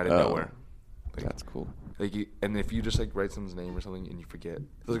 out of Oh. nowhere. Like, That's cool. like and if you just like write someone's name or something and you forget,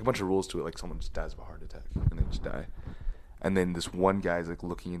 there's like a bunch of rules to it. Like someone just dies of a heart attack and they just die, and then this one guy's like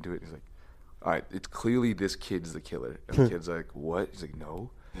looking into it. He's like, "All right, it's clearly this kid's the killer." And the kid's like, "What?" He's like,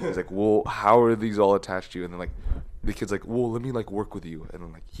 "No." He's like, "Well, how are these all attached to you?" And then like the kid's like, "Well, let me like work with you." And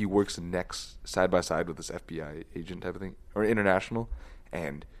then like he works next side by side with this FBI agent type of thing or international,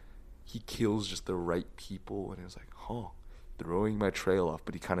 and he kills just the right people. And it's like, huh, throwing my trail off.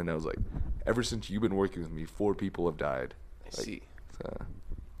 But he kind of knows like, ever since you've been working with me, 4 people have died. I Like, see. So,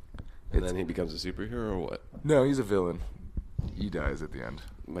 And then he becomes a superhero or what? no, he's a villain. He dies at the end.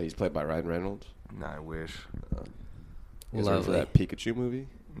 But he's played by Ryan Reynolds. Nah, I wish. You guys remember Lovely. that Pikachu movie?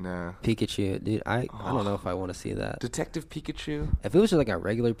 Nah. Pikachu, dude, I don't know if I want to see that. Detective Pikachu. If it was just like a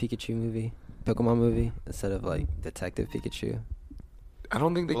regular Pikachu movie, Pokemon movie, instead of like Detective Pikachu. I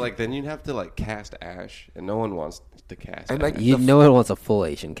don't think they Well, could- like then you'd have to like cast Ash, and no one wants to cast. And, like, Ash. No one wants a full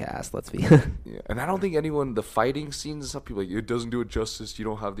Asian cast, let's be. Yeah, and I don't think anyone the fighting scenes and stuff. People are like it doesn't do it justice. You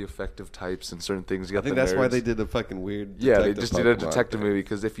don't have the effective types and certain things. You got I think the that's why nerds. they did the fucking weird. Yeah, they detective just did a Pokemon detective thing. movie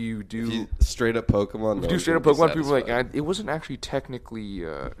because if you do If you straight up Pokemon, if no you do one's straight up gonna be Pokemon, people are like satisfied. it wasn't actually technically.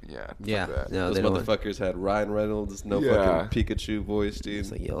 Yeah. Yeah, fuck that. no, Those they don't want- motherfuckers had Ryan Reynolds, no Yeah. fucking Pikachu voice, dude.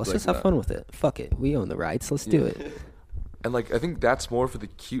 It's like, yo, let's Like, just have nah. fun with it. Fuck it, we own the rights. Let's do it. And like I think that's more for the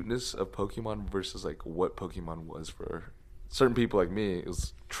cuteness of Pokemon versus like what Pokemon was for certain people like me. It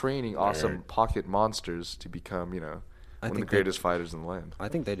was training awesome pocket monsters to become, one of the think greatest fighters in the land. I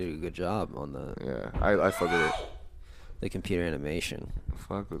think they did a good job on the Yeah, I fuck with it. computer animation.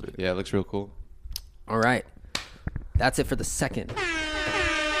 Fuck with it. Yeah, it looks real cool. All right, that's it for the second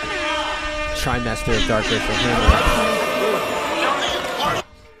trimester of Dark Racial Humor.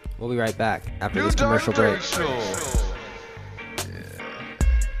 We'll be right back after this commercial break.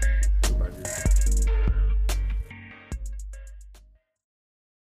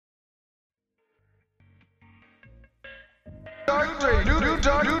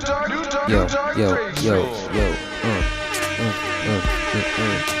 Yo. Yeah.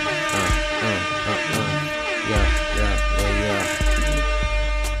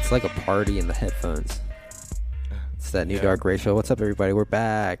 It's like a party in the headphones. It's that new Dark Racial. What's up, everybody? We're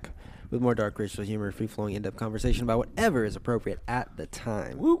back with more Dark Racial humor, free-flowing, in-depth conversation about whatever is appropriate at the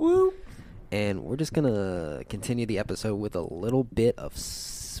time. Woo woo. And we're just going to continue the episode with a little bit of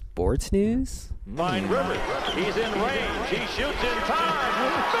sports news. Fine Rivers. He's in range. He shoots in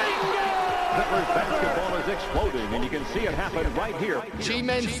time. Bingo! Clippers basketball is exploding, and you can see it happen right here.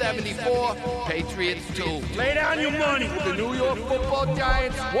 G-Men 74, Patriots 2. Lay down your money. The New York Football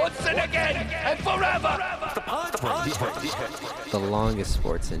Giants once and again and forever. The longest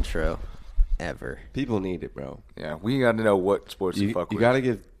sports intro ever. People need it, bro. Yeah, we got to know what sports you fuck You with. got to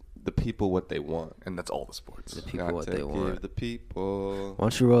give the people what they want. And that's all the sports. The people Got what to they give want. the people. Why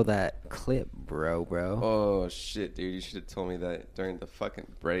don't you roll that clip, bro? Oh shit, dude! You should have told me that during the fucking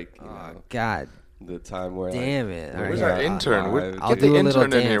break. You know, God the time where damn it. All right, Where's yeah, our intern? I'll Get do the a little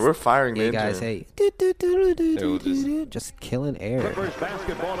intern in here. dance. We're firing the Hey intern. guys, hey. Just killing air. Clippers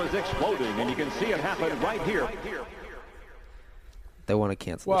basketball is exploding, and you can see it happen right here. They want to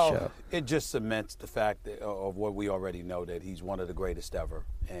cancel the Well, show. it just cements the fact of what we already know, that he's one of the greatest ever.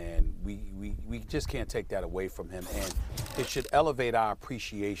 And we just can't take that away from him. And it should elevate our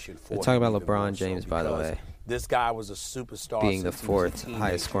appreciation for We're talking him about even more LeBron James, so, by the because way. This guy was a superstar Being the since he was a fourth teenager,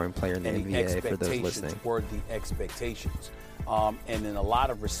 highest scoring player in the and NBA, for those expectations listening. were the expectations. And in a lot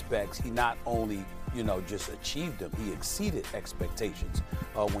of respects, he not only just achieved them, he exceeded expectations.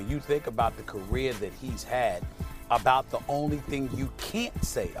 When you think about the career that he's had, about the only thing you can't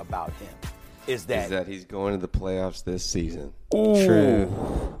say about him is that he's going to the playoffs this season.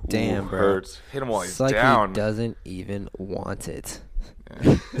 True. Damn, bro. Hurts. Hit him while he's It's like down. he doesn't even want it.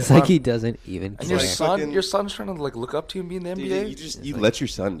 It's like he doesn't even And care. your son's trying to like look up to you and be in the NBA. Dude, you let your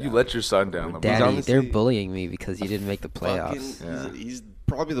son down. You let your son down. LeBron. Daddy, honestly they're bullying me because you didn't make the playoffs. Fucking- he's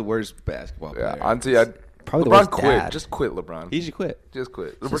probably the worst basketball Yeah, player. auntie, I'd Probably the LeBron worst quit. dad. Just quit, LeBron. He should quit. Just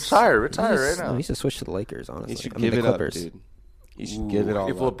quit. Just- Retire he right should- now. He should switch to the Lakers, honestly. He should I mean, give the it up, Clippers. dude. He should give it all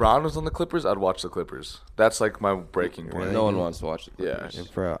If up. LeBron was on the Clippers, I'd watch the Clippers. That's like my breaking point. Really? No one wants to watch the Yeah. Clippers.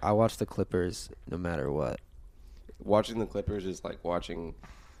 And bro, I watch the Clippers no matter what. Watching the Clippers is like watching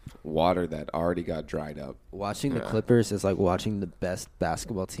water that already got dried up. Watching the Clippers is like watching the best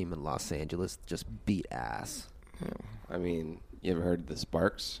basketball team in Los Angeles just beat ass. I mean, you ever heard of the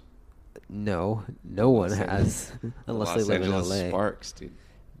Sparks? No one has, unless they Los live Angeles in LA. Sparks, dude.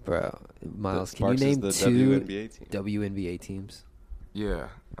 Bro, Miles, The can you Sparks is name the two WNBA team. WNBA teams? Yeah.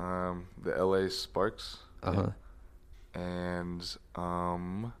 The LA Sparks. Uh-huh. And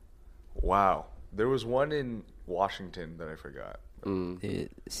wow. There was one in Washington that I forgot.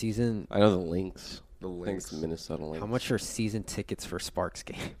 Season. I know the Lynx. The I think it's the Lynx. Minnesota Lynx. How much are season tickets for Sparks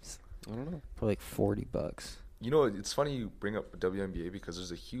games? I don't know. Probably like $40. You know, it's funny you bring up WNBA because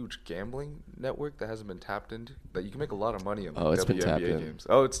there's a huge gambling network that hasn't been tapped into. That you can make a lot of money on Oh, it's been WNBA tapped in. games.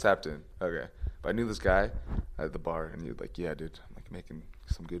 Oh, it's tapped in. Okay. But I knew this guy at the bar, and he was like, "Yeah, dude, I'm like making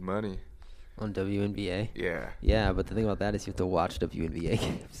some good money." On WNBA? Yeah. Yeah, but the thing about that is you have to watch WNBA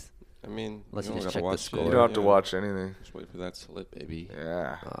games. I mean, Unless you don't just gotta check the watch score. it. You don't have to Yeah. watch anything. Just wait for that slip, baby.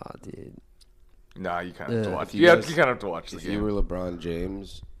 Yeah. Aw, dude. Nah, you kind of have to Ugh. watch. If You, you have, guys- you kind of have to watch the If game. you were LeBron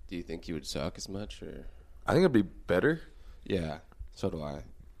James, do you think you would suck as much? Or I think it'd be better, yeah, so do I.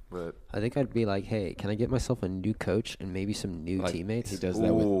 but I think I'd be like, hey, can I get myself a new coach and maybe some new Like, teammates? He does that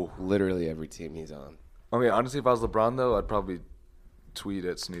Ooh. with literally every team he's on. I mean, honestly, if I was LeBron though, I'd probably tweet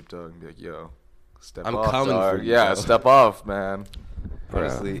at Snoop Dogg and be like, "Yo, step I'm off, coming dog. for you, Yeah, Joe." step off, man."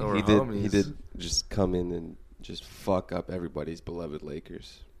 Honestly, They were he homies. did just come in and just fuck up everybody's beloved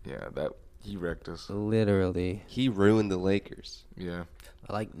Lakers. Yeah, that he wrecked us. Literally. He ruined the Lakers. Yeah,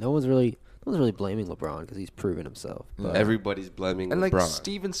 Like, no one's really blaming LeBron because he's proven himself. But Everybody's blaming and LeBron. like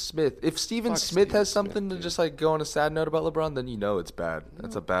Steven Smith. If Steven Fuck Smith Steven has Smith, something to dude. just like go on a sad note about LeBron, then you know it's bad.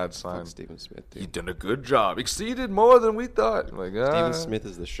 That's a bad sign. Fuck Steven Smith, He dude. done a good job. Exceeded more than we thought. Like, Steven Smith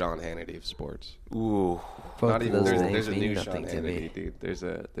is the Sean Hannity of sports. Ooh, both Not of even those there's names a mean new Sean nothing to me. Hannity, dude. There's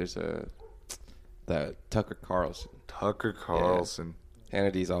a that Tucker Carlson. Tucker Carlson.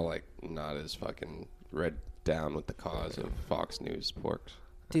 Hannity's all like not as fucking red down with the cause of Fox News sports.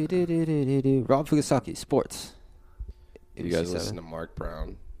 Do. Rob Fugasaki, sports. You guys ABC7. listen to Mark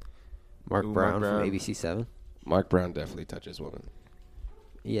Brown. Mark Ooh, Brown Mark from Brown. ABC7. Mark Brown definitely touches women.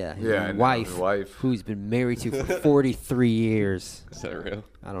 Yeah, his Yeah, I know, wife, his wife. who's been married to for 43 years. Is that real?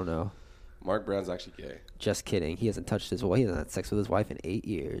 I don't know. Mark Brown's actually gay. Just kidding. He hasn't touched his wife. He hasn't had sex with his wife in 8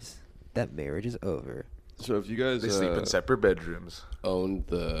 years. That marriage is over. So if you guys They sleep in separate bedrooms. owned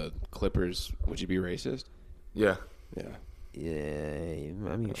the Clippers, would you be racist? Yeah. Yeah.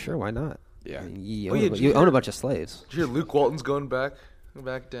 Yeah, I mean, sure, why not? Yeah. I mean, you, Oh, own, yeah, a- did you you own a hear- bunch of slaves. Did you hear Luke Walton's going back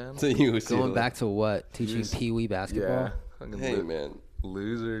down? To UCLA. Going back to what? Teaching Yes. Pee Wee basketball? Yeah. Fucking Hey, man.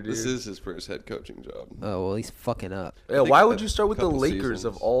 loser, dude. This is his first head coaching job. Oh, well, he's fucking up. Yeah, think why a would you start with the couple Lakers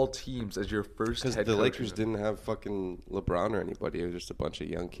of seasons. all teams as your first Because head the coach? Lakers didn't have fucking LeBron or anybody. It was just a bunch of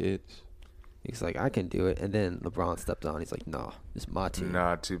young kids. He's like, I can do it. And then LeBron stepped on. He's like, no, it's my team.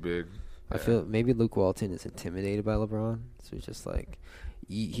 Not too big. I feel maybe Luke Walton is intimidated by LeBron. So he's just like,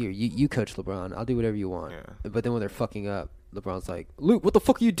 you coach LeBron. I'll do whatever you want. Yeah. But then when they're fucking up, LeBron's like, Luke, what the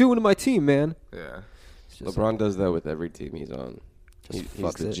fuck are you doing to my team, man? Yeah. It's just LeBron does that with every team he's on. Just He's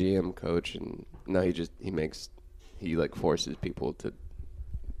fucks the it. GM coach, and no, he forces people to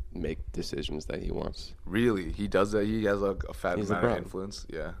make decisions that he wants. Really? He does that? He has a fat He's amount of LeBron. influence?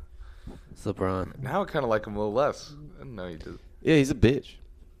 Yeah. It's LeBron. Now I kind of like him a little less. I didn't know he did. Yeah, he's a bitch.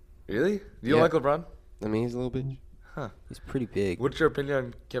 Really? You don't Yeah. like LeBron? I mean, he's a little bitch. He's pretty big. What's your opinion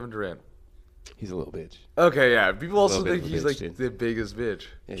on Kevin Durant? He's a little bitch. Okay, yeah. People also little bit think of a he's bitch, like dude. the biggest bitch.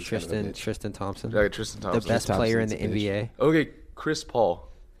 Yeah, he's kind of a bitch. Tristan Thompson. Yeah, Tristan The Thompson. best player in the Thompson's a bitch. NBA. Okay, Chris Paul.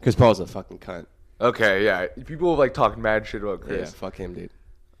 Chris Paul's a fucking cunt. Okay, yeah. People have like talking mad shit about Yeah, Chris. fuck him, dude.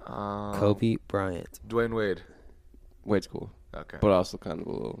 Kobe Bryant. Dwayne Wade. Wade's cool, Okay. but also kind of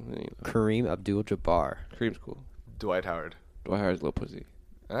a little. Kareem Abdul-Jabbar. Kareem's cool. Dwight Howard. Dwight Howard's a little pussy.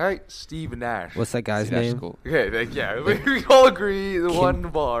 All right, Steve Nash. What's that guy's Nash is name? cool. Okay, like, yeah, we all agree. The one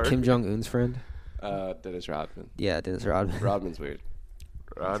bar. Kim Jong-un's friend? Dennis Rodman. Yeah, Dennis Rodman. Rodman's weird.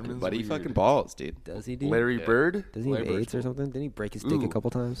 Rodman's But he weird. fucking balls, dude. Does he do? Larry Bird. Does he have Larry Bird's AIDS or cool. something? Didn't he break his dick a Ooh. couple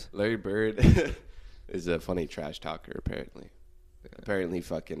times? Larry Bird is a funny trash talker, apparently. Apparently,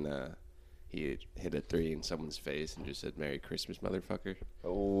 fucking, he hit a 3 in someone's face and just said, "Merry Christmas, motherfucker."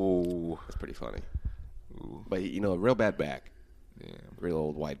 Oh. That's pretty funny. But, a real bad back. Yeah. Real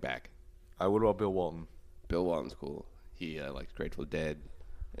old white back. What about Bill Walton? Bill Walton's cool. He likes Grateful Dead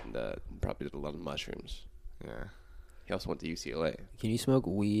and probably did a lot of mushrooms. Yeah. He also went to UCLA. Can you smoke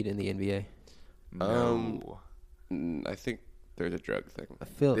weed in the NBA? No. I think there's a drug thing. I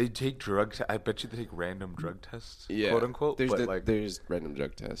feel They take drug. I bet you they take random drug tests. Yeah, Quote unquote. There's but there's random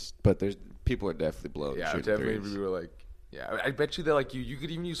drug tests, but people are definitely blowing. yeah, shooting definitely. threes. We were like, yeah. I bet you that like you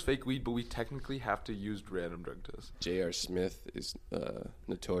could even use fake weed, but we technically have to use random drug tests. J.R. Smith is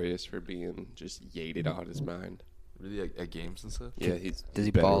notorious for being just yated out of his mind. Really, at games and stuff. Yeah, does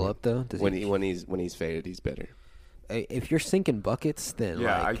he better. ball up though? Does when he's faded, he's better. If you're sinking buckets, then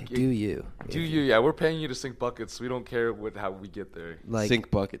Yeah, do you? Do you? Yeah, we're paying you to sink buckets. We don't care how we get there. Like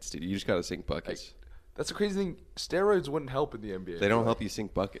Sink buckets, dude. You just gotta sink buckets. That's the crazy thing. Steroids wouldn't help in the NBA. They don't help you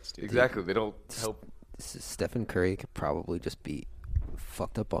sink buckets, dude. Exactly. They don't help. Stephen Curry could probably just be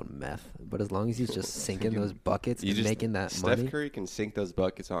fucked up on meth, but as long as he's just sinking those buckets and making that Steph money, Curry can sink those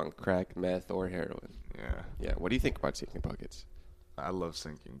buckets on crack, meth, or heroin. Yeah, Yeah. What do you think about sinking buckets? I love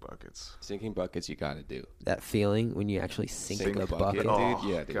sinking buckets. Sinking buckets, you gotta do. that feeling when you actually sink Sink the a bucket, bucket, dude. Oh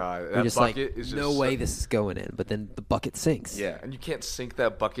Yeah, dude. God, you're that just like, bucket is just no way this is going in, but then the bucket sinks. Yeah. And you can't sink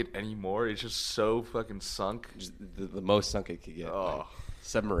that bucket anymore. It's just so fucking sunk. Just the most sunk it could get. Oh. Like,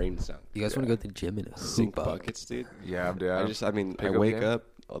 submarine sunk. You guys want to go to the gym and Sink hoop up? buckets, dude. Yeah, I'm down. I Pick up wake game? up.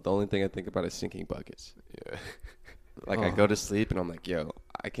 The only thing I think about is sinking buckets. Yeah. Like I go to sleep and I'm like, yo,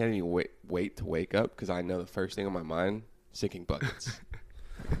 I can't even wait to wake up because I know the first thing on my mind, sinking buckets.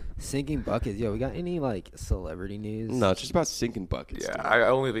 Sinking buckets. Yo, we got any like celebrity news? No, it's just about sinking buckets. Yeah, dude. I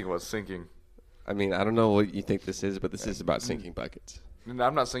only think about sinking. I mean, I don't know what you think this is, but this is about sinking buckets. No,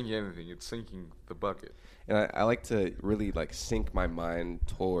 I'm not sinking anything. It's sinking the bucket. And I like to really like sink my mind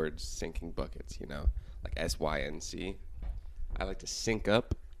towards sinking buckets, like SYNC. I like to sync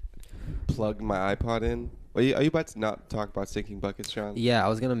up, plug my iPod in. Are you about to not talk about sinking buckets, Sean? Yeah, I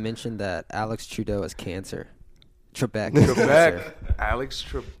was gonna mention that Alex Trudeau has cancer. Trebek. Trebek. Alex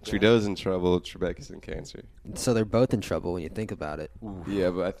Trebek. Trudeau's in trouble. Trebek is in cancer. So they're both in trouble when you think about it.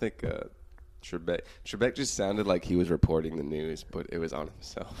 Yeah, but I think Trebek just sounded like he was reporting the news, but it was on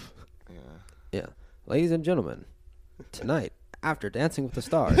himself. Yeah. Yeah. Ladies and gentlemen, tonight, after Dancing with the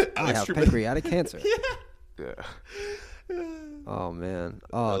Stars, I have pancreatic cancer. Yeah. Oh, man.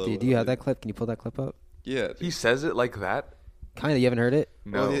 Oh, do you have that clip? Can you pull that clip up? Yeah. He says it like that? Kind of. You haven't heard it?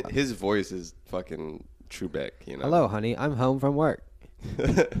 No. Well, his voice is fucking Trebek, Hello, honey. I'm home from work.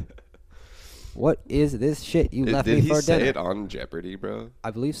 What is this shit you left Did me he for say dinner? it on Jeopardy, bro?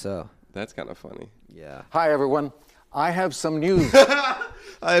 I believe so. That's kind of funny. Yeah. Hi, everyone. I have some news. Hi,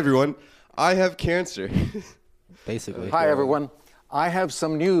 everyone. I have cancer. Basically. Hi, everyone. I have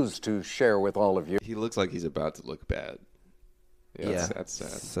some news to share with all of you. He looks like he's about to look bad. Yeah. That's sad.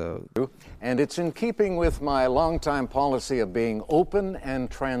 So, And it's in keeping with my longtime policy of being open and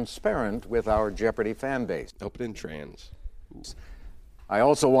transparent with our Jeopardy fan base. Open and trans. I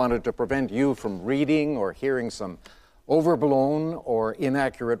also wanted to prevent you from reading or hearing some overblown or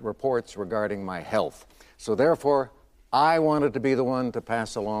inaccurate reports regarding my health. So therefore, I wanted to be the one to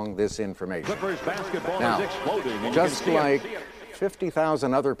pass along this information. Clippers basketball Now, is exploding. And just you can like see it.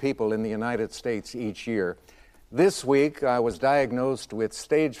 50,000 other people in the United States each year, this week I was diagnosed with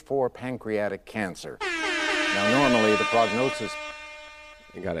stage 4 pancreatic cancer. Now, normally the prognosis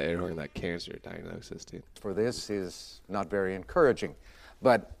You got to err on that cancer diagnosis, dude. for this is not very encouraging.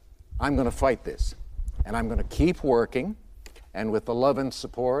 But I'm going to fight this, and I'm going to keep working, and with the love and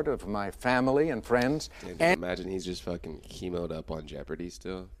support of my family and friends. And imagine he's just fucking chemoed up on Jeopardy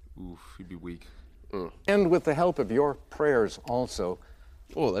still. Oof, he'd be weak. And with the help of your prayers also,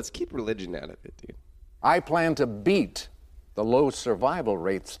 Well, let's keep religion out of it, dude. I plan to beat the low survival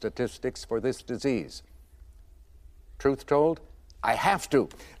rate statistics for this disease. Truth told, I have to,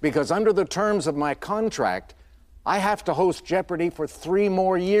 because under the terms of my contract, I have to host Jeopardy for 3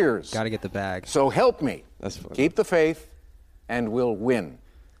 more years. Got to get the bag. So help me. That's fine. Keep the faith, and we'll win.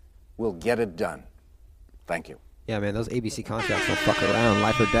 We'll get it done. Thank you. Yeah, man, those ABC contracts don't fuck around.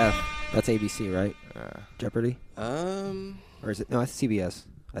 Life or death. That's ABC, right? Jeopardy? Or is it? No, it's CBS,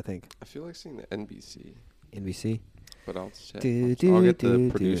 I think. I feel like seeing the NBC, NBC. but I'll check. I'll get the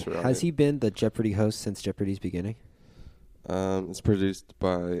producer on Has it. he been the Jeopardy host since Jeopardy's beginning? It's produced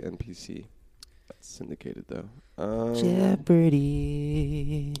by NPC. That's syndicated though.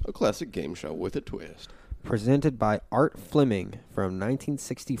 Jeopardy. A classic game show with a twist. Presented by Art Fleming from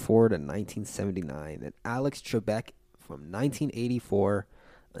 1964 to 1979 and Alex Trebek from 1984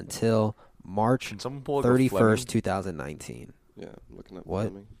 until March Can someone pull up a Fleming? 31st, 2019. Yeah, I'm looking up What?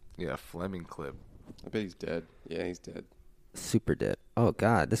 Fleming. Yeah, Fleming clip. I bet he's dead. Yeah, he's dead. Super dead. Oh,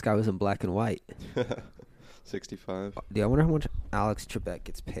 God. This guy was in black and white. 65. Dude, I wonder how much Alex Trebek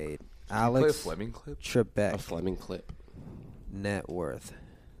gets paid. Play a Alex Fleming clip. A Trebek Fleming clip. net worth.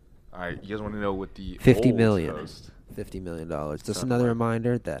 All right, you guys want to know what the 50 old million. host- $50 million. Just Sounds another like-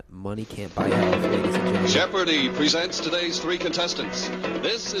 reminder that money can't buy health, ladies and gentlemen. Jeopardy presents today's 3 contestants.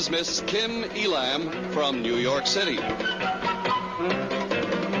 This is Miss Kim Elam from New York City.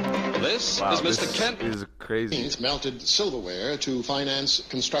 This Wow, is Mr. this Kent. is crazy. Melted silverware to finance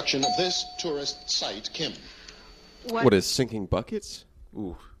construction of this tourist site, Kim. What is sinking buckets?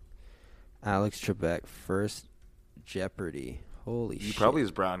 Ooh, Alex Trebek, first Jeopardy. Holy he shit. probably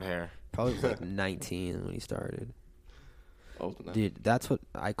has brown hair. Probably was like 19 when he started. Old enough. Dude, that's what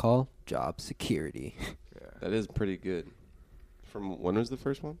I call job security. That is pretty good. From when was the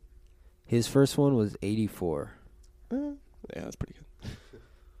first one? His first one was 84. Yeah, that's pretty good.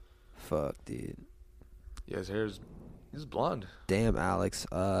 Fuck, dude. Yeah, his hair's he's blonde. Damn, Alex.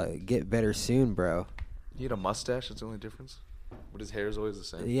 Get better soon, bro. He had a mustache. That's the only difference. But his hair is always the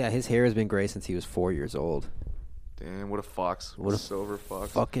same. Yeah, his hair has been gray since he was 4 years old. Damn, what a fox. What a silver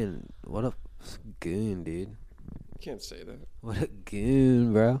fox. What a goon, dude. You can't say that. What a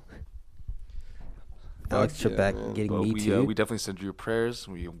goon, bro. Alex Fuck yeah, Trebek man. getting But me we too. we definitely send you your prayers.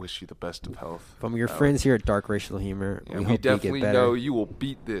 We wish you the best of health. From your Alex. friends here at Dark Racial Humor, And we we hope you definitely get better. know you will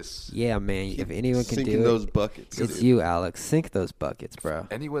beat this. Yeah, man. If anyone can Sinking do those it, buckets. it's dude. you, Alex. Sink those buckets, bro.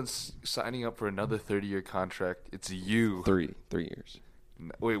 Anyone's signing up for another 30-year contract, it's you. 3 years.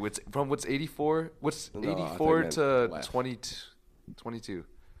 Wait, what's 84? What's No, I thought 84 you meant to left. 22?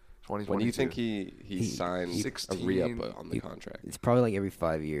 When do you think he signed a 16 re-up on the contract? It's probably like every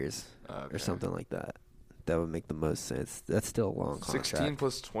 5 years Okay. or something like that. That would make the most sense. That's still a long contract. 16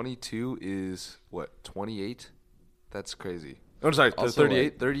 plus 22 is what? 28? That's crazy. Oh, sorry, Also, 38.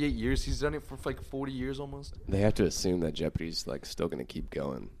 like- 38 years. He's done it for like 40 years almost. They have to assume that Jeopardy's like still going to keep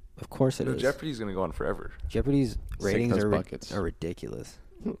going. Of course it No, is. Jeopardy's gonna go on forever Jeopardy's ratings those are buckets. ridiculous.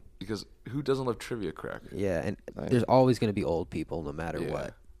 because who doesn't love trivia crack? Yeah, and I- there's always going to be old people, no matter Yeah.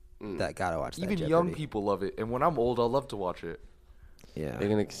 what, that gotta watch that. Even Jeopardy. young people love it, and when I'm old, I'll love to watch it. Yeah, They're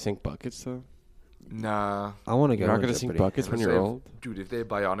going to sink buckets though? Nah, I want to go. You're not on going to sink Jeopardy. buckets when If you're they- old? dude. If they have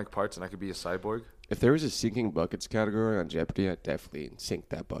bionic parts and I could be a cyborg, If there was a sinking buckets category on Jeopardy, I'd definitely sink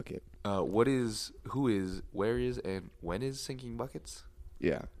that bucket. what is, who is, where is, and when is sinking buckets?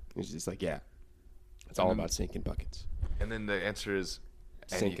 Yeah. It's just like, yeah. It's all And then- about sinking buckets. And then the answer is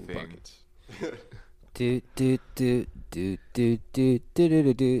Sinking anything. buckets.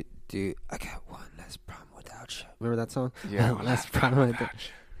 Do. I got one less problem without you. Remember that song? Yeah, One less problem without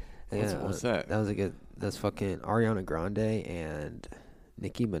you. What's that? That was a good. That's fucking Ariana Grande and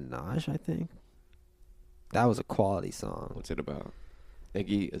Nicki Minaj, I think. That was a quality song. What's it about?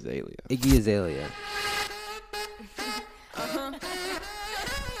 Iggy Azalea. Iggy Azalea.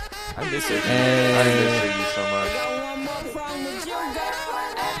 I miss it. Hey. I miss Iggy so much.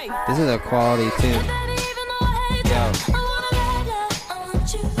 This is a quality tune. Yo.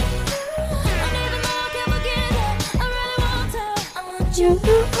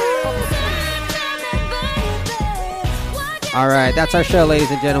 All right, that's our show, ladies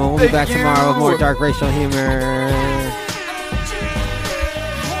and gentlemen. We'll be back tomorrow with more dark racial humor.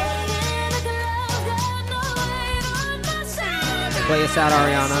 Play us out,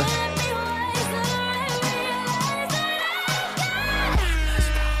 Ariana.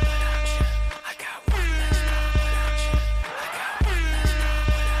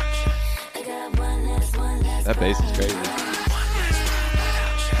 That bass is crazy.